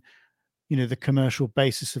sustain the commercial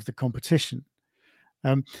basis of the competition.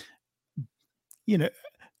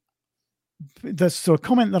 There's sort of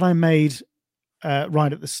comment that I made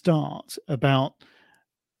right at the start about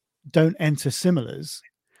don't enter similars.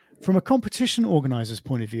 From a competition organizer's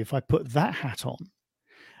point of view, if I put that hat on,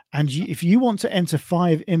 and if you want to enter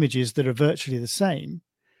 5 images that are virtually the same,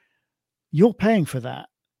 you're paying for that.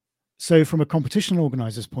 So from a competition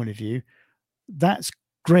organizer's point of view, that's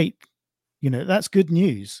great. That's good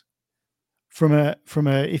news. From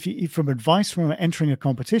advice from entering a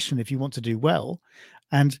competition, if you want to do well,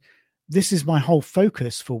 and this is my whole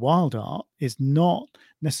focus for Wild Art, is not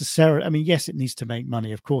necessarily, I mean, yes, it needs to make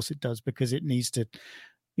money. Of course it does, because it needs to,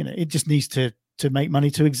 it just needs to make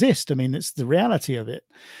money to exist. I mean, it's the reality of it.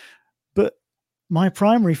 But my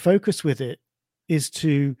primary focus with it is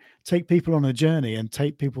to take people on a journey, and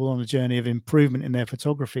take people on a journey of improvement in their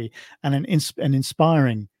photography, and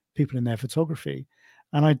inspiring people in their photography.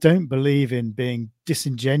 And I don't believe in being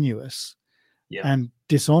disingenuous and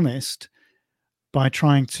dishonest by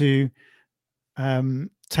trying to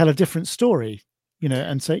tell a different story,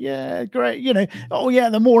 and say, yeah, great, oh yeah,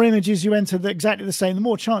 the more images you enter exactly the same, the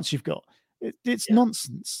more chance you've got. It's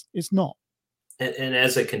nonsense. It's not. And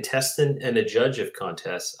as a contestant and a judge of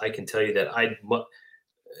contests, I can tell you that I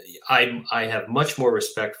have much more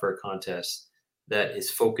respect for a contest that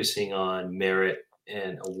is focusing on merit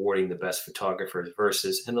and awarding the best photographers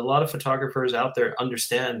versus, and a lot of photographers out there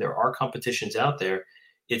understand there are competitions out there.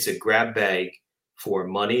 It's a grab bag for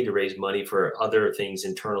money, to raise money for other things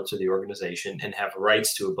internal to the organization, and have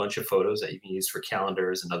rights to a bunch of photos that you can use for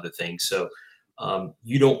calendars and other things. So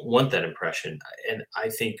you don't want that impression. And I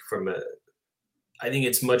think I think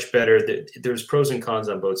it's much better that there's pros and cons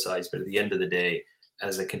on both sides, but at the end of the day,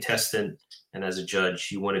 as a contestant and as a judge,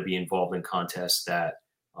 you want to be involved in contests that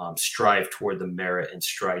strive toward the merit and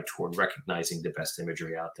strive toward recognizing the best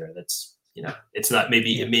imagery out there. That's, it's not,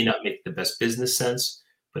 maybe it may not make the best business sense,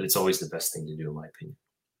 but it's always the best thing to do, in my opinion.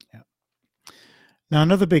 Yeah. Now,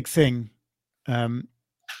 another big thing, and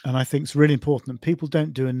I think it's really important that people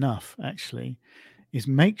don't do enough, actually, is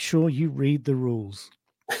make sure you read the rules.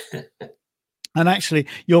 And actually,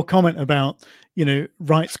 your comment about,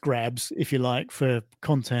 rights grabs, if you like, for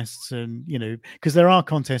contests, and, because there are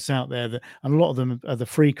contests out there and a lot of them are the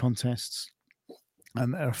free contests.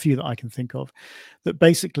 And there are a few that I can think of that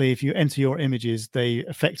basically, if you enter your images, they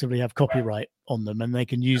effectively have copyright on them, and they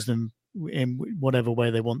can use them in whatever way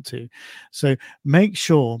they want to. So make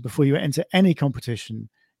sure before you enter any competition,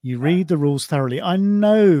 you read the rules thoroughly. I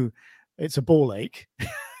know it's a ball ache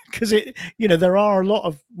because there are a lot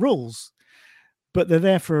of rules, but they're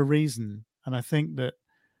there for a reason. And I think that,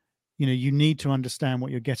 you need to understand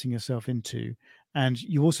what you're getting yourself into, and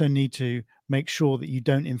you also need to make sure that you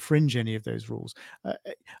don't infringe any of those rules.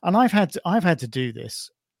 And I've had to do this,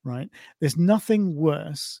 right? There's nothing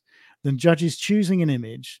worse than judges choosing an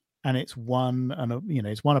image and it's won, and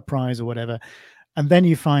it's won a prize or whatever, and then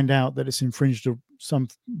you find out that it's infringed some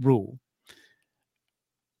rule,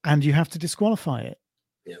 and you have to disqualify it.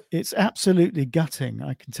 Yeah. It's absolutely gutting,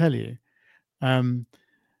 I can tell you.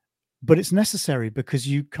 But it's necessary, because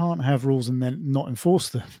you can't have rules and then not enforce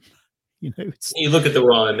them. You look at the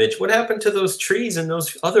raw image. What happened to those trees and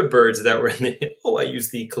those other birds that were in the? Oh, I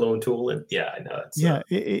used the clone tool, and yeah, I know.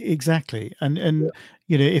 Exactly. And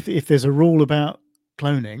if there's a rule about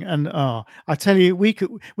cloning, and I tell you, we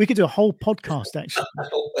could do a whole podcast actually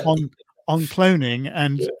on cloning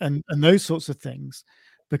and those sorts of things,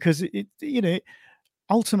 because it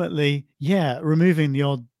ultimately, removing the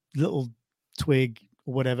odd little twig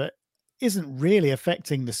or whatever isn't really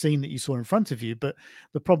affecting the scene that you saw in front of you. But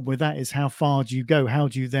the problem with that is, how far do you go? How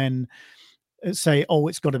do you then say, oh,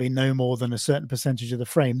 it's got to be no more than a certain percentage of the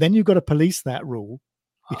frame? Then you've got to police that rule.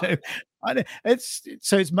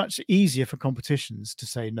 It's much easier for competitions to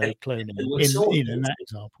say no cloning in that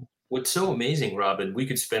example. What's so amazing, Robin, we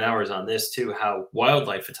could spend hours on this too, how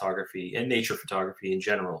wildlife photography and nature photography in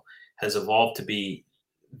general has evolved to be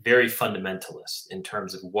very fundamentalist in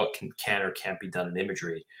terms of what can or can't be done in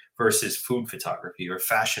imagery, versus food photography or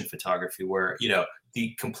fashion photography, where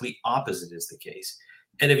the complete opposite is the case.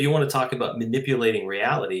 And if you want to talk about manipulating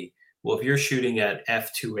reality, well, if you're shooting at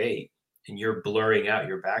f2.8 and you're blurring out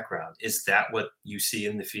your background, is that what you see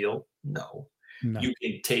in the field? No. You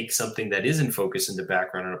can take something that is in focus in the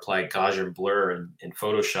background and apply Gaussian blur in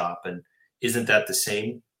Photoshop, and isn't that the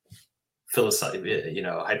same,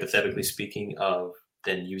 hypothetically speaking, of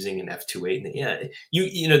than using an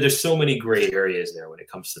f2.8? There's so many gray areas there when it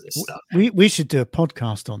comes to this stuff. We should do a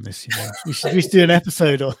podcast on this. We should do an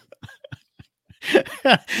episode on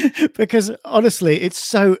because honestly, it's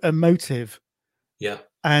so emotive. Yeah.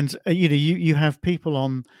 And you have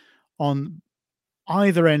people on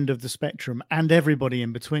either end of the spectrum and everybody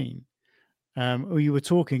in between. You were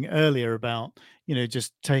talking earlier about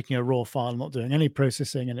just taking a raw file, not doing any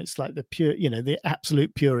processing, and it's like the pure, the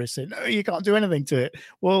absolute purists say, no, you can't do anything to it.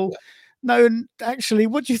 Well, no, actually,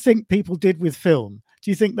 what do you think people did with film?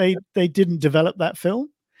 Do you think they didn't develop that film?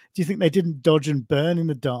 Do you think they didn't dodge and burn in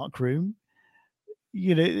the dark room?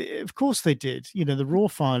 Of course they did. The raw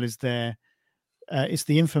file is there. It's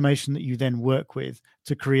the information that you then work with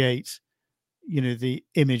to create the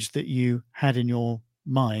image that you had in your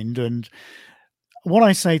mind. And what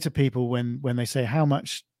I say to people when they say how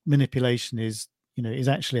much manipulation is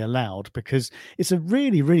actually allowed, because it's a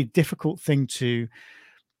really, really difficult thing to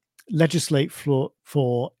legislate for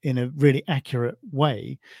in a really accurate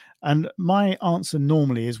way. And my answer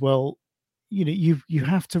normally is, well, you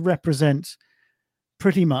have to represent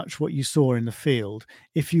pretty much what you saw in the field.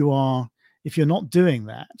 If you're not doing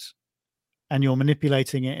that, and you're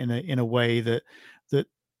manipulating it in a way that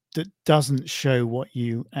doesn't show what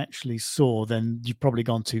you actually saw, then you've probably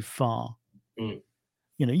gone too far.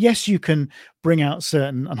 Yes, you can bring out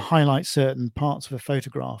certain and highlight certain parts of a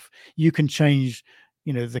photograph. You can change,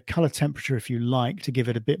 the color temperature if you like, to give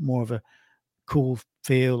it a bit more of a cool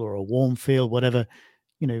feel or a warm feel, whatever,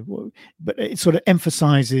 but it sort of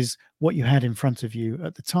emphasizes what you had in front of you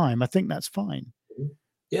at the time. I think that's fine.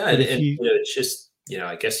 Yeah. And it's just,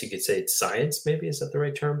 I guess you could say it's science, maybe, is that the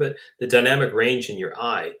right term? But the dynamic range in your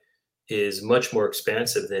eye is much more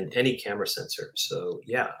expansive than any camera sensor. So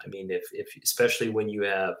yeah, I mean, if especially when you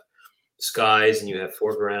have skies and you have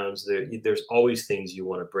foregrounds, there's always things you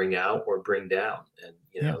want to bring out or bring down. And,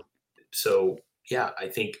 so yeah, I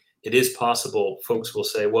think it is possible. Folks will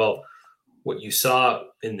say, well, what you saw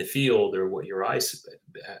in the field, or what your eyes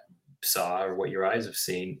saw, or what your eyes have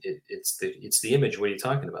seen, it's the image. What are you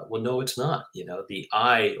talking about? Well, no, it's not. The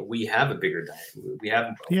eye, we have a wider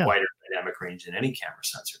dynamic range than any camera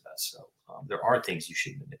sensor does. So there are things you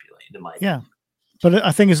should manipulate, in my opinion. But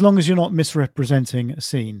I think as long as you're not misrepresenting a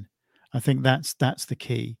scene, I think that's the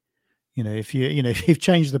key. If you've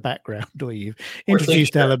changed the background, or you've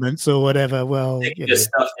introduced elements or whatever, well, just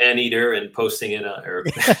stuffed anteater and posting it on, or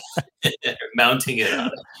mounting it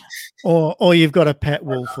on, or you've got a pet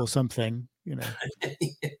wolf or something. It's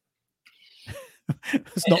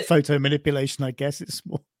not photo manipulation, I guess. It's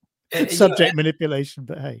more subject manipulation.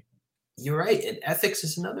 But hey, you're right. And ethics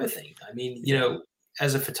is another thing. I mean,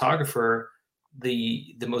 as a photographer,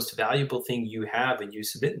 the most valuable thing you have and you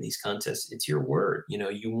submit in these contests, it's your word.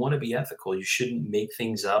 You want to be ethical. You shouldn't make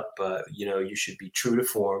things up. You should be true to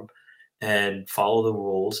form. and follow the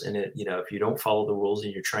rules. And if you don't follow the rules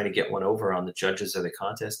and you're trying to get one over on the judges of the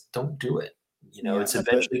contest, don't do it. It's Yeah, but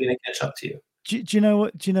eventually going to catch up to you. do you know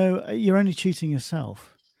what? Do you know you're only cheating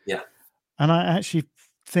yourself? Yeah. And I actually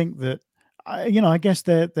think that, I guess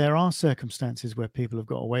there are circumstances where people have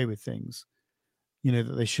got away with things,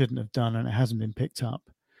 that they shouldn't have done, and it hasn't been picked up.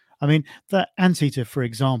 I mean, that anteater, for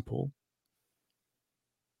example,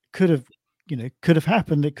 could have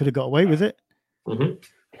happened. It could have got away with it. Mm-hmm.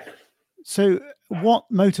 So what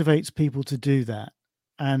motivates people to do that?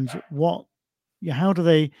 And what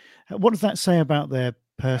does that say about their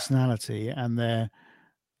personality and their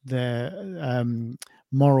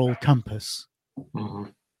moral compass? Mm-hmm.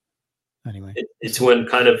 Anyway, it's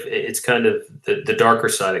kind of the darker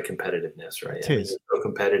side of competitiveness, right? It is. It's so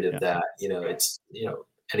competitive that it's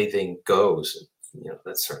anything goes.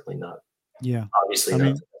 That's certainly not. Yeah, obviously not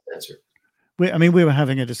the best answer. We were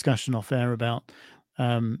having a discussion off air about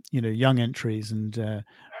young entries and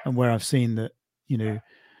where I've seen that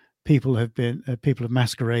people have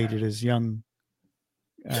masqueraded as young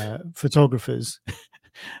photographers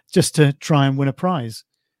just to try and win a prize.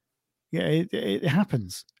 Yeah, it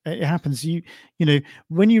happens. It happens.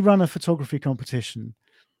 When you run a photography competition,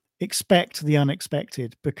 expect the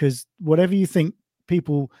unexpected, because whatever you think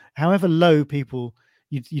people, however low people,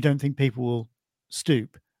 you don't think people will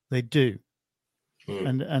stoop, they do.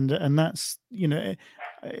 And that's,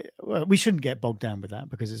 well, we shouldn't get bogged down with that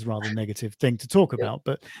because it's a rather negative thing to talk about,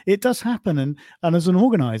 but it does happen. And as an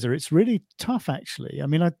organizer, it's really tough, actually. I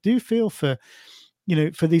mean, I do feel for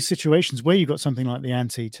these situations where you've got something like the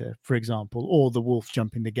anteater, for example, or the wolf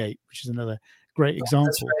jumping the gate, which is another great example.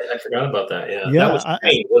 That's right. I forgot about that. Yeah, that was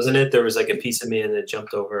great, wasn't it? There was like a piece of me and it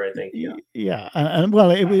jumped over, I think. Yeah. And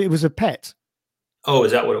well, it was a pet. Oh,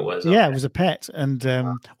 is that what it was? Yeah, it was a pet, and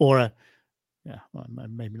or a, well,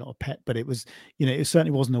 maybe not a pet, but it was, it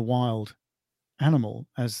certainly wasn't a wild animal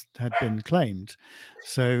as had been claimed.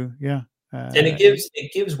 So yeah. And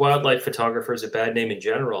it gives wildlife photographers a bad name in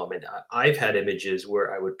general. I mean, I've had images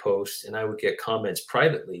where I would post and I would get comments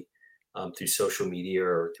privately through social media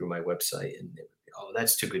or through my website, and they would be, "Oh,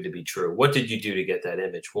 that's too good to be true. What did you do to get that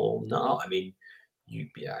image?" Well, no, I mean,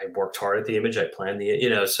 I worked hard at the image. I planned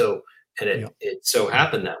so, and it so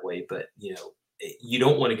happened that way. But you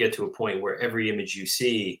don't want to get to a point where every image you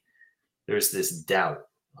see, there's this doubt.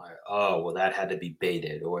 Oh, well, that had to be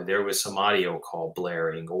baited, or there was some audio call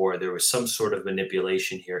blaring, or there was some sort of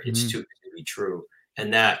manipulation here. It's too good to be true.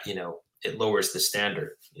 And that, it lowers the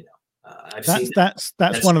standard.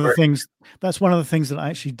 That's one of the things. That's one of the things that I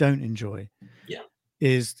actually don't enjoy. Yeah.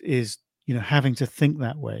 Is having to think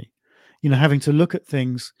that way, having to look at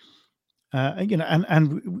things,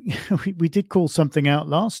 and we did call something out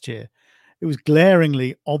last year. It was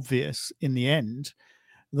glaringly obvious in the end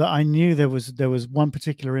that I knew there was one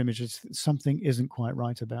particular image. Something isn't quite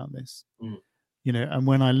right about this, and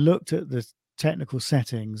when I looked at the technical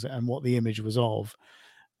settings and what the image was of,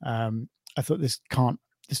 I thought this can't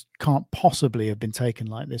possibly have been taken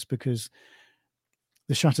like this, because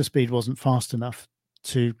the shutter speed wasn't fast enough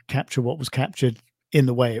to capture what was captured in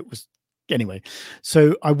the way it was. Anyway,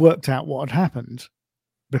 so I worked out what had happened,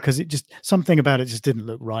 because something about it just didn't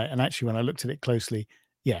look right. And actually, when I looked at it closely,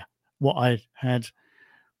 what I had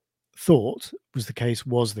thought was the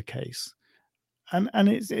case, and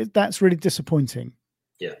that's really disappointing.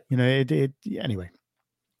 Yeah, anyway.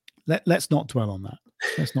 Let's not dwell on that.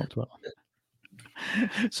 Let's not dwell on it.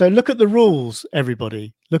 So look at the rules,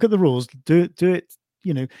 everybody. Look at the rules. Do it.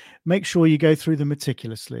 Make sure you go through them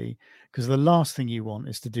meticulously, because the last thing you want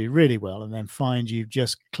is to do really well and then find you've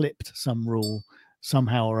just clipped some rule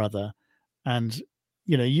somehow or other. And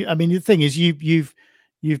the thing is, you've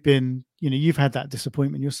been, you've had that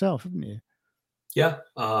disappointment yourself, haven't you? Yeah.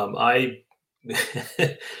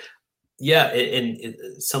 And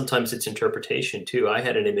sometimes it's interpretation too. I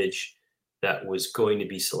had an image that was going to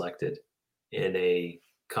be selected in a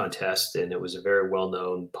contest, and it was a very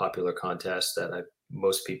well-known, popular contest that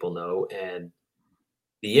most people know. And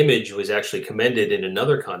the image was actually commended in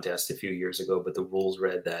another contest a few years ago, but the rules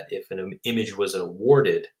read that if an image was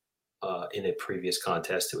awarded in a previous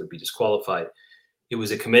contest, it would be disqualified. It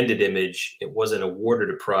was a commended image. It wasn't awarded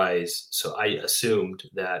a prize. So I assumed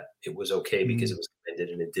that it was okay because it was commended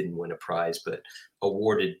and it didn't win a prize, but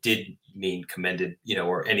awarded did mean commended,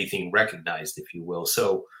 or anything recognized, if you will.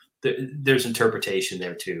 So there's interpretation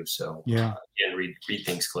there too. So again, read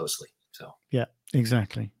things closely. So yeah,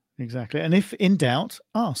 exactly. And if in doubt,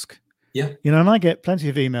 ask. Yeah. And I get plenty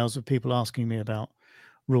of emails of people asking me about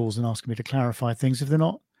rules and asking me to clarify things if they're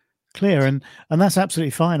not clear, and that's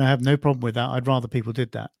absolutely fine. I have no problem with that. I'd rather people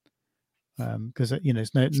did that, because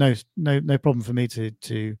it's no problem for me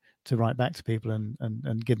to write back to people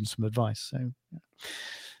and give them some advice. So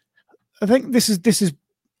I think this is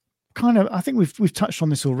kind of, I think we've touched on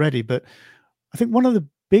this already, but I think one of the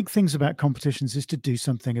big things about competitions is to do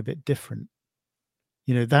something a bit different.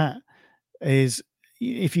 That is,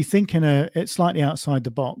 if you think it's slightly outside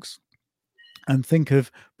the box and think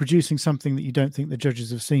of producing something that you don't think the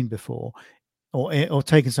judges have seen before, or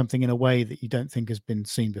taking something in a way that you don't think has been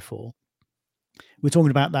seen before. We're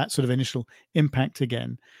talking about that sort of initial impact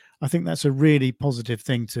again. I think that's a really positive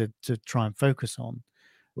thing to try and focus on.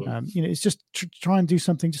 It's just try and do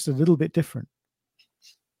something just a little bit different.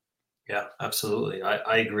 Yeah, absolutely.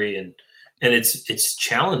 I agree. And it's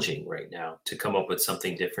challenging right now to come up with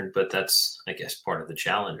something different, but that's, I guess, part of the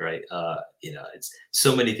challenge, right? It's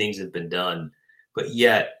so many things have been done, but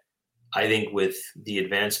yet I think with the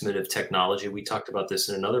advancement of technology, we talked about this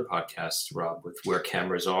in another podcast, Rob, with where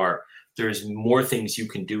cameras are, there's more things you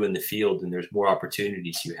can do in the field, and there's more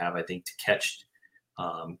opportunities you have, I think, to catch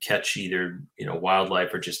either,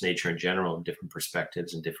 wildlife or just nature in general in different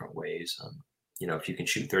perspectives in different ways. If you can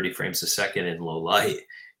shoot 30 frames a second in low light,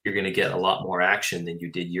 you're going to get a lot more action than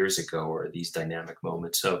you did years ago, or these dynamic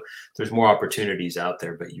moments. So there's more opportunities out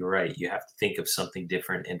there, but you're right. You have to think of something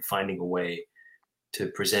different and finding a way to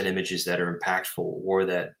present images that are impactful, or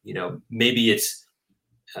that, maybe it's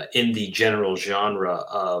in the general genre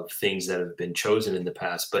of things that have been chosen in the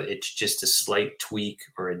past, but it's just a slight tweak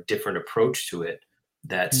or a different approach to it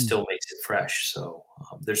that still makes it fresh. So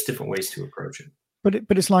there's different ways to approach it.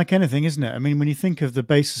 But it's like anything, isn't it? I mean, when you think of the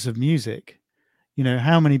basis of music,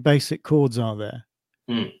 how many basic chords are there?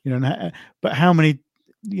 But how many,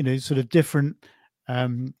 sort of different,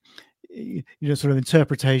 sort of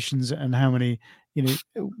interpretations, and how many,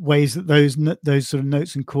 ways that those sort of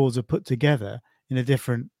notes and chords are put together in a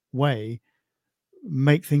different way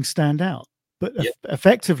make things stand out. But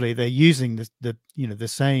effectively, they're using the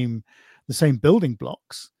same building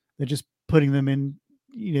blocks. They're just putting them in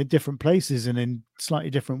different places and in slightly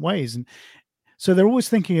different ways. And so they're always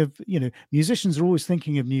thinking of, musicians are always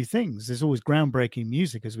thinking of new things. There's always groundbreaking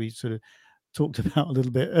music, as we sort of talked about a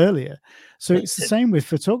little bit earlier. So it's the same with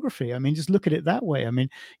photography. I mean, just look at it that way. I mean,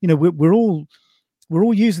 we're all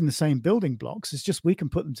using the same building blocks. It's just we can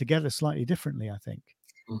put them together slightly differently, I think.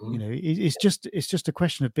 It's just a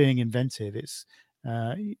question of being inventive. It's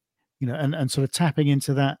and sort of tapping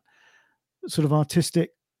into that sort of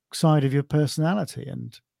artistic side of your personality.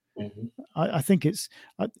 And I think it's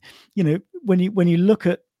when you look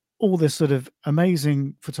at all this sort of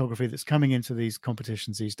amazing photography that's coming into these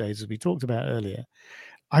competitions these days, as we talked about earlier,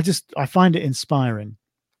 I find it inspiring.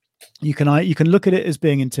 You can look at it as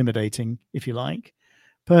being intimidating, if you like.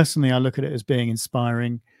 Personally, I look at it as being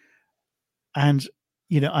inspiring, and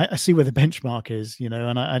I see where the benchmark is,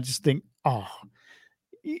 and I just think, can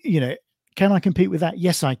I compete with that?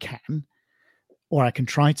 Yes, I can, or I can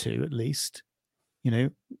try to, at least.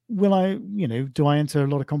 Will I, do I enter a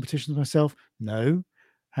lot of competitions myself? No.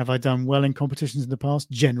 Have I done well in competitions in the past?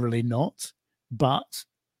 Generally not, but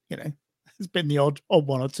there's been the odd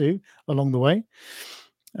one or two along the way.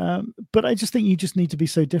 But I just think you just need to be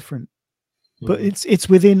so different. But it's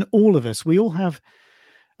within all of us. We all have,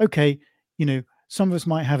 some of us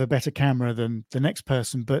might have a better camera than the next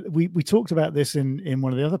person, but we talked about this in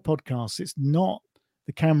one of the other podcasts. It's not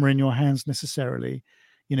the camera in your hands necessarily.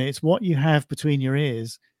 It's what you have between your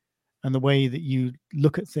ears and the way that you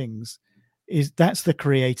look at things. That's the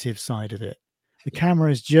creative side of it. The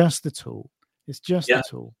camera is just the tool. It's just the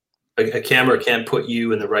tool. A camera can't put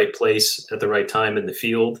you in the right place at the right time in the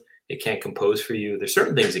field. It can't compose for you. There's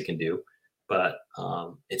certain things it can do, but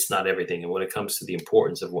it's not everything. And when it comes to the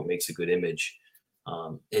importance of what makes a good image,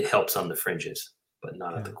 it helps on the fringes, but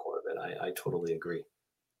not at the core of it. I totally agree.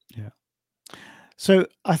 Yeah. So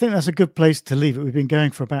I think that's a good place to leave it. We've been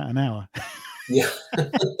going for about an hour. Yeah.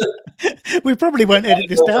 We probably won't edit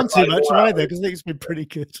this down too much either, because I think it's been pretty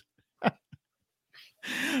good.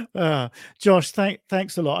 Josh,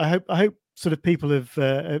 thanks a lot. I hope sort of people have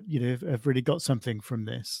really got something from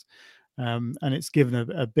this, and it's given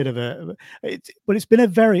a bit of it's been a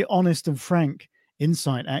very honest and frank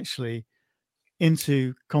insight, actually,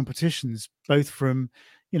 into competitions, both from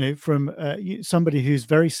somebody who's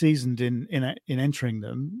very seasoned in entering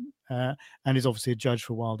them, and is obviously a judge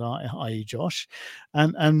for Wild Art, i.e. Josh,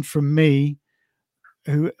 and from me,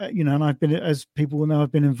 who and I've been, as people will know,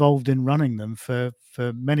 I've been involved in running them for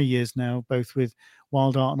many years now, both with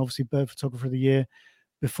Wild Art and obviously Bird Photographer of the Year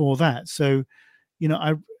before that. So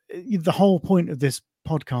the whole point of this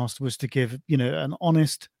podcast was to give an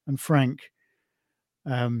honest and frank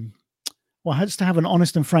just to have an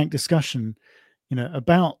honest and frank discussion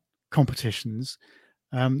about competitions,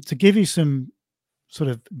 to give you some sort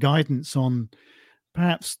of guidance on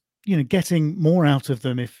perhaps, you know, getting more out of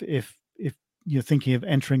them if you're thinking of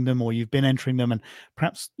entering them, or you've been entering them and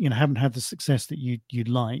perhaps, you know, haven't had the success that you'd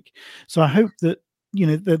like. So I hope that, you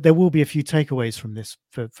know, that there will be a few takeaways from this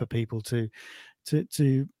for people to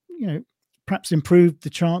you know, perhaps improve the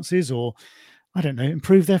chances, or I don't know,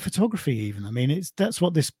 improve their photography even. I mean, that's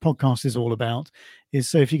what this podcast is all about. Is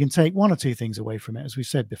so if you can take one or two things away from it, as we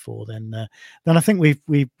said before, then I think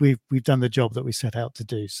we've done the job that we set out to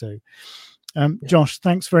do. So, Josh,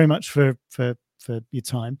 thanks very much for your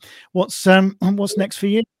time. What's next for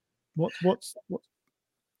you? What's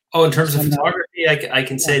Oh, in terms of photography, I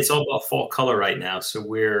can say it's all about fall color right now. So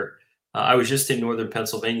I was just in northern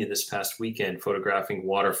Pennsylvania this past weekend photographing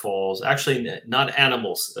waterfalls. Actually, not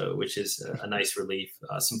animals though, which is a nice relief.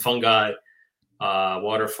 Some fungi,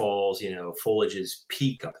 waterfalls. You know, foliage is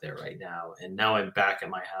peak up there right now. And now I'm back at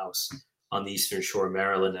my house on the Eastern Shore of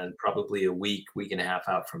Maryland, and probably a week and a half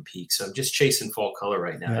out from peak. So I'm just chasing fall color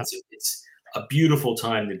right now. Yeah. It's a beautiful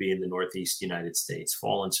time to be in the Northeast United States.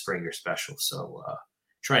 Fall and spring are special. So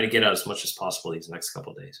trying to get out as much as possible these next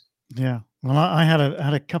couple of days. Yeah, well, I had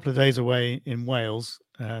a couple of days away in Wales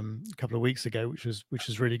a couple of weeks ago, which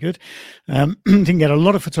was really good. Didn't get a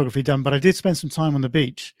lot of photography done, but I did spend some time on the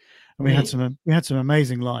beach, and we had some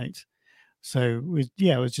amazing light. So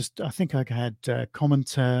it was just, I think I had common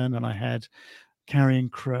tern, and I had carrion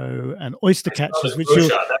crow and oyster catchers,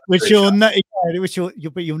 which you'll know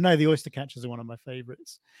the oyster catchers are one of my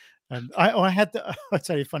favorites. And I'll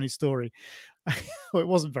tell you a funny story. Well, it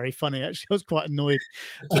wasn't very funny, actually. I was quite annoyed.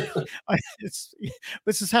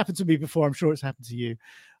 This has happened to me before. I'm sure it's happened to you.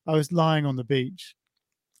 I was lying on the beach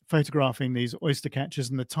photographing these oyster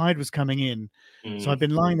catchers, and the tide was coming in. So I'd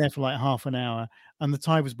been lying there for like half an hour, and the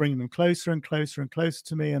tide was bringing them closer and closer and closer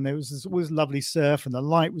to me. And there was this always lovely surf, and the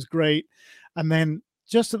light was great. And then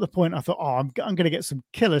just at the point I thought, oh, I'm going to get some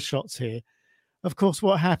killer shots here. Of course,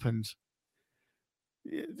 what happened?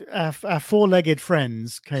 Our four-legged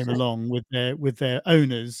friends came along with their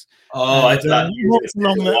owners. Oh, I thought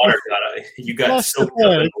you got soaked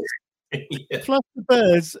up. Plus the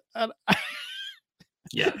birds, and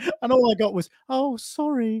yeah, and all I got was, "Oh,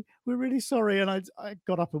 sorry, we're really sorry," and I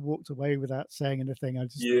got up and walked away without saying anything. I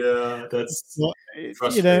just that's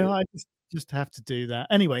you know, I just have to do that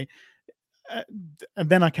anyway. And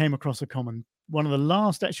then I came across one of the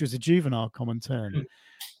last, actually, was a juvenile common tern.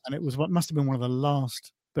 And it was what must have been one of the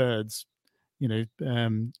last birds, you know,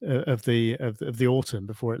 of the autumn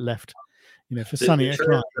before it left, you know, for sunny.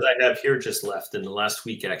 The that I have here just left in the last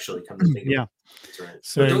week, actually. Come to think of it. That's right.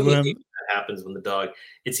 So that happens when the dog.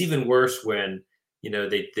 It's even worse when, you know,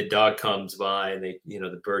 the dog comes by and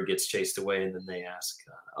the bird gets chased away, and then they ask,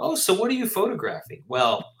 "Oh, so what are you photographing?"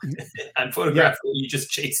 Well, I'm photographing what you just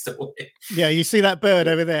chased away. Yeah, you see that bird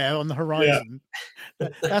over there on the horizon? Yeah.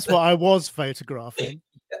 That's what I was photographing.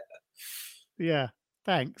 Yeah,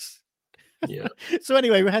 thanks. Yeah. So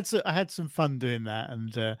anyway, I had some fun doing that,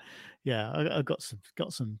 and I got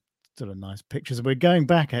some sort of nice pictures. We're going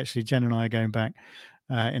back, actually. Jen and I are going back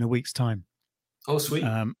in a week's time. Oh, sweet.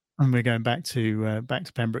 And we're going back to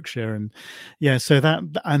Pembrokeshire, and so that,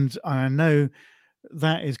 and I know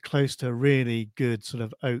that is close to a really good sort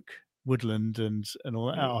of oak woodland and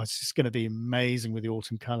all that. Oh, it's just going to be amazing with the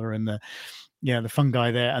autumn color and the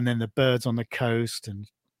fungi there, and then the birds on the coast, and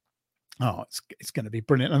it's going to be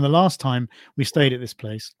brilliant. And the last time we stayed at this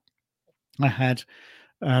place, I had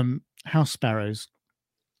house sparrows,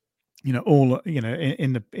 you know, all, you know,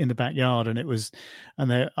 in the backyard, and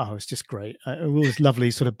it's just great. All this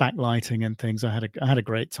lovely sort of backlighting and things. I had a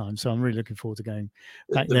great time, so I'm really looking forward to going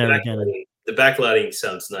back there again. The backlighting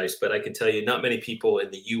sounds nice, but I can tell you, not many people in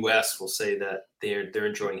the U.S. will say that they're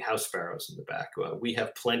enjoying house sparrows in the back. Well, we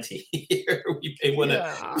have plenty here. We may want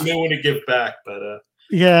to give back, but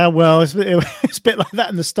yeah, well, it's a bit like that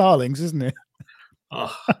in the starlings, isn't it?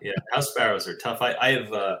 Oh yeah, house sparrows are tough. I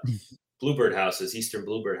have bluebird houses, eastern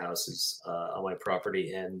bluebird houses on my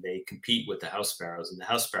property, and they compete with the house sparrows, and the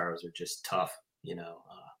house sparrows are just tough. You know,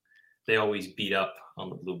 they always beat up on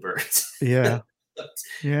the bluebirds. Yeah.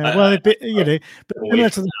 Yeah, well, but similar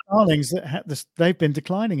to the starlings, they've been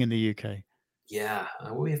declining in the UK. Yeah,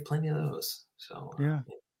 we have plenty of those. So yeah,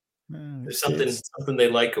 there's something they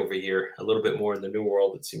like over here a little bit more in the New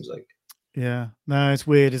World, it seems like. Yeah, no, it's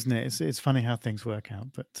weird, isn't it? It's funny how things work out.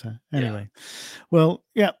 But anyway, well,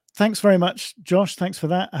 yeah. Thanks very much, Josh. Thanks for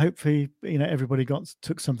that. Hopefully, everybody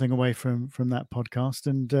took something away from that podcast,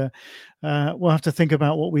 and we'll have to think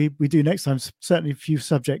about what we do next time. Certainly, a few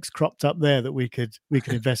subjects cropped up there that we could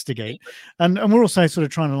investigate, and we're also sort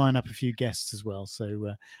of trying to line up a few guests as well.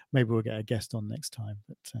 So maybe we'll get a guest on next time.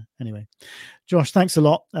 But anyway, Josh, thanks a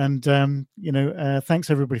lot, and thanks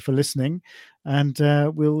everybody for listening, and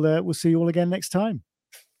we'll see you all again next time.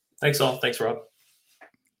 Thanks all. Thanks, Rob.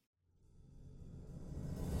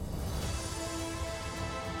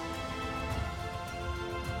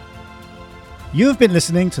 You have been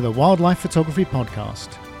listening to the Wildlife Photography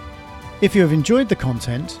Podcast. If you have enjoyed the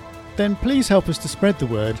content, then please help us to spread the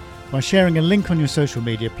word by sharing a link on your social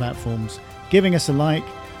media platforms, giving us a like,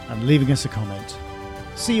 and leaving us a comment.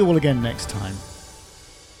 See you all again next time.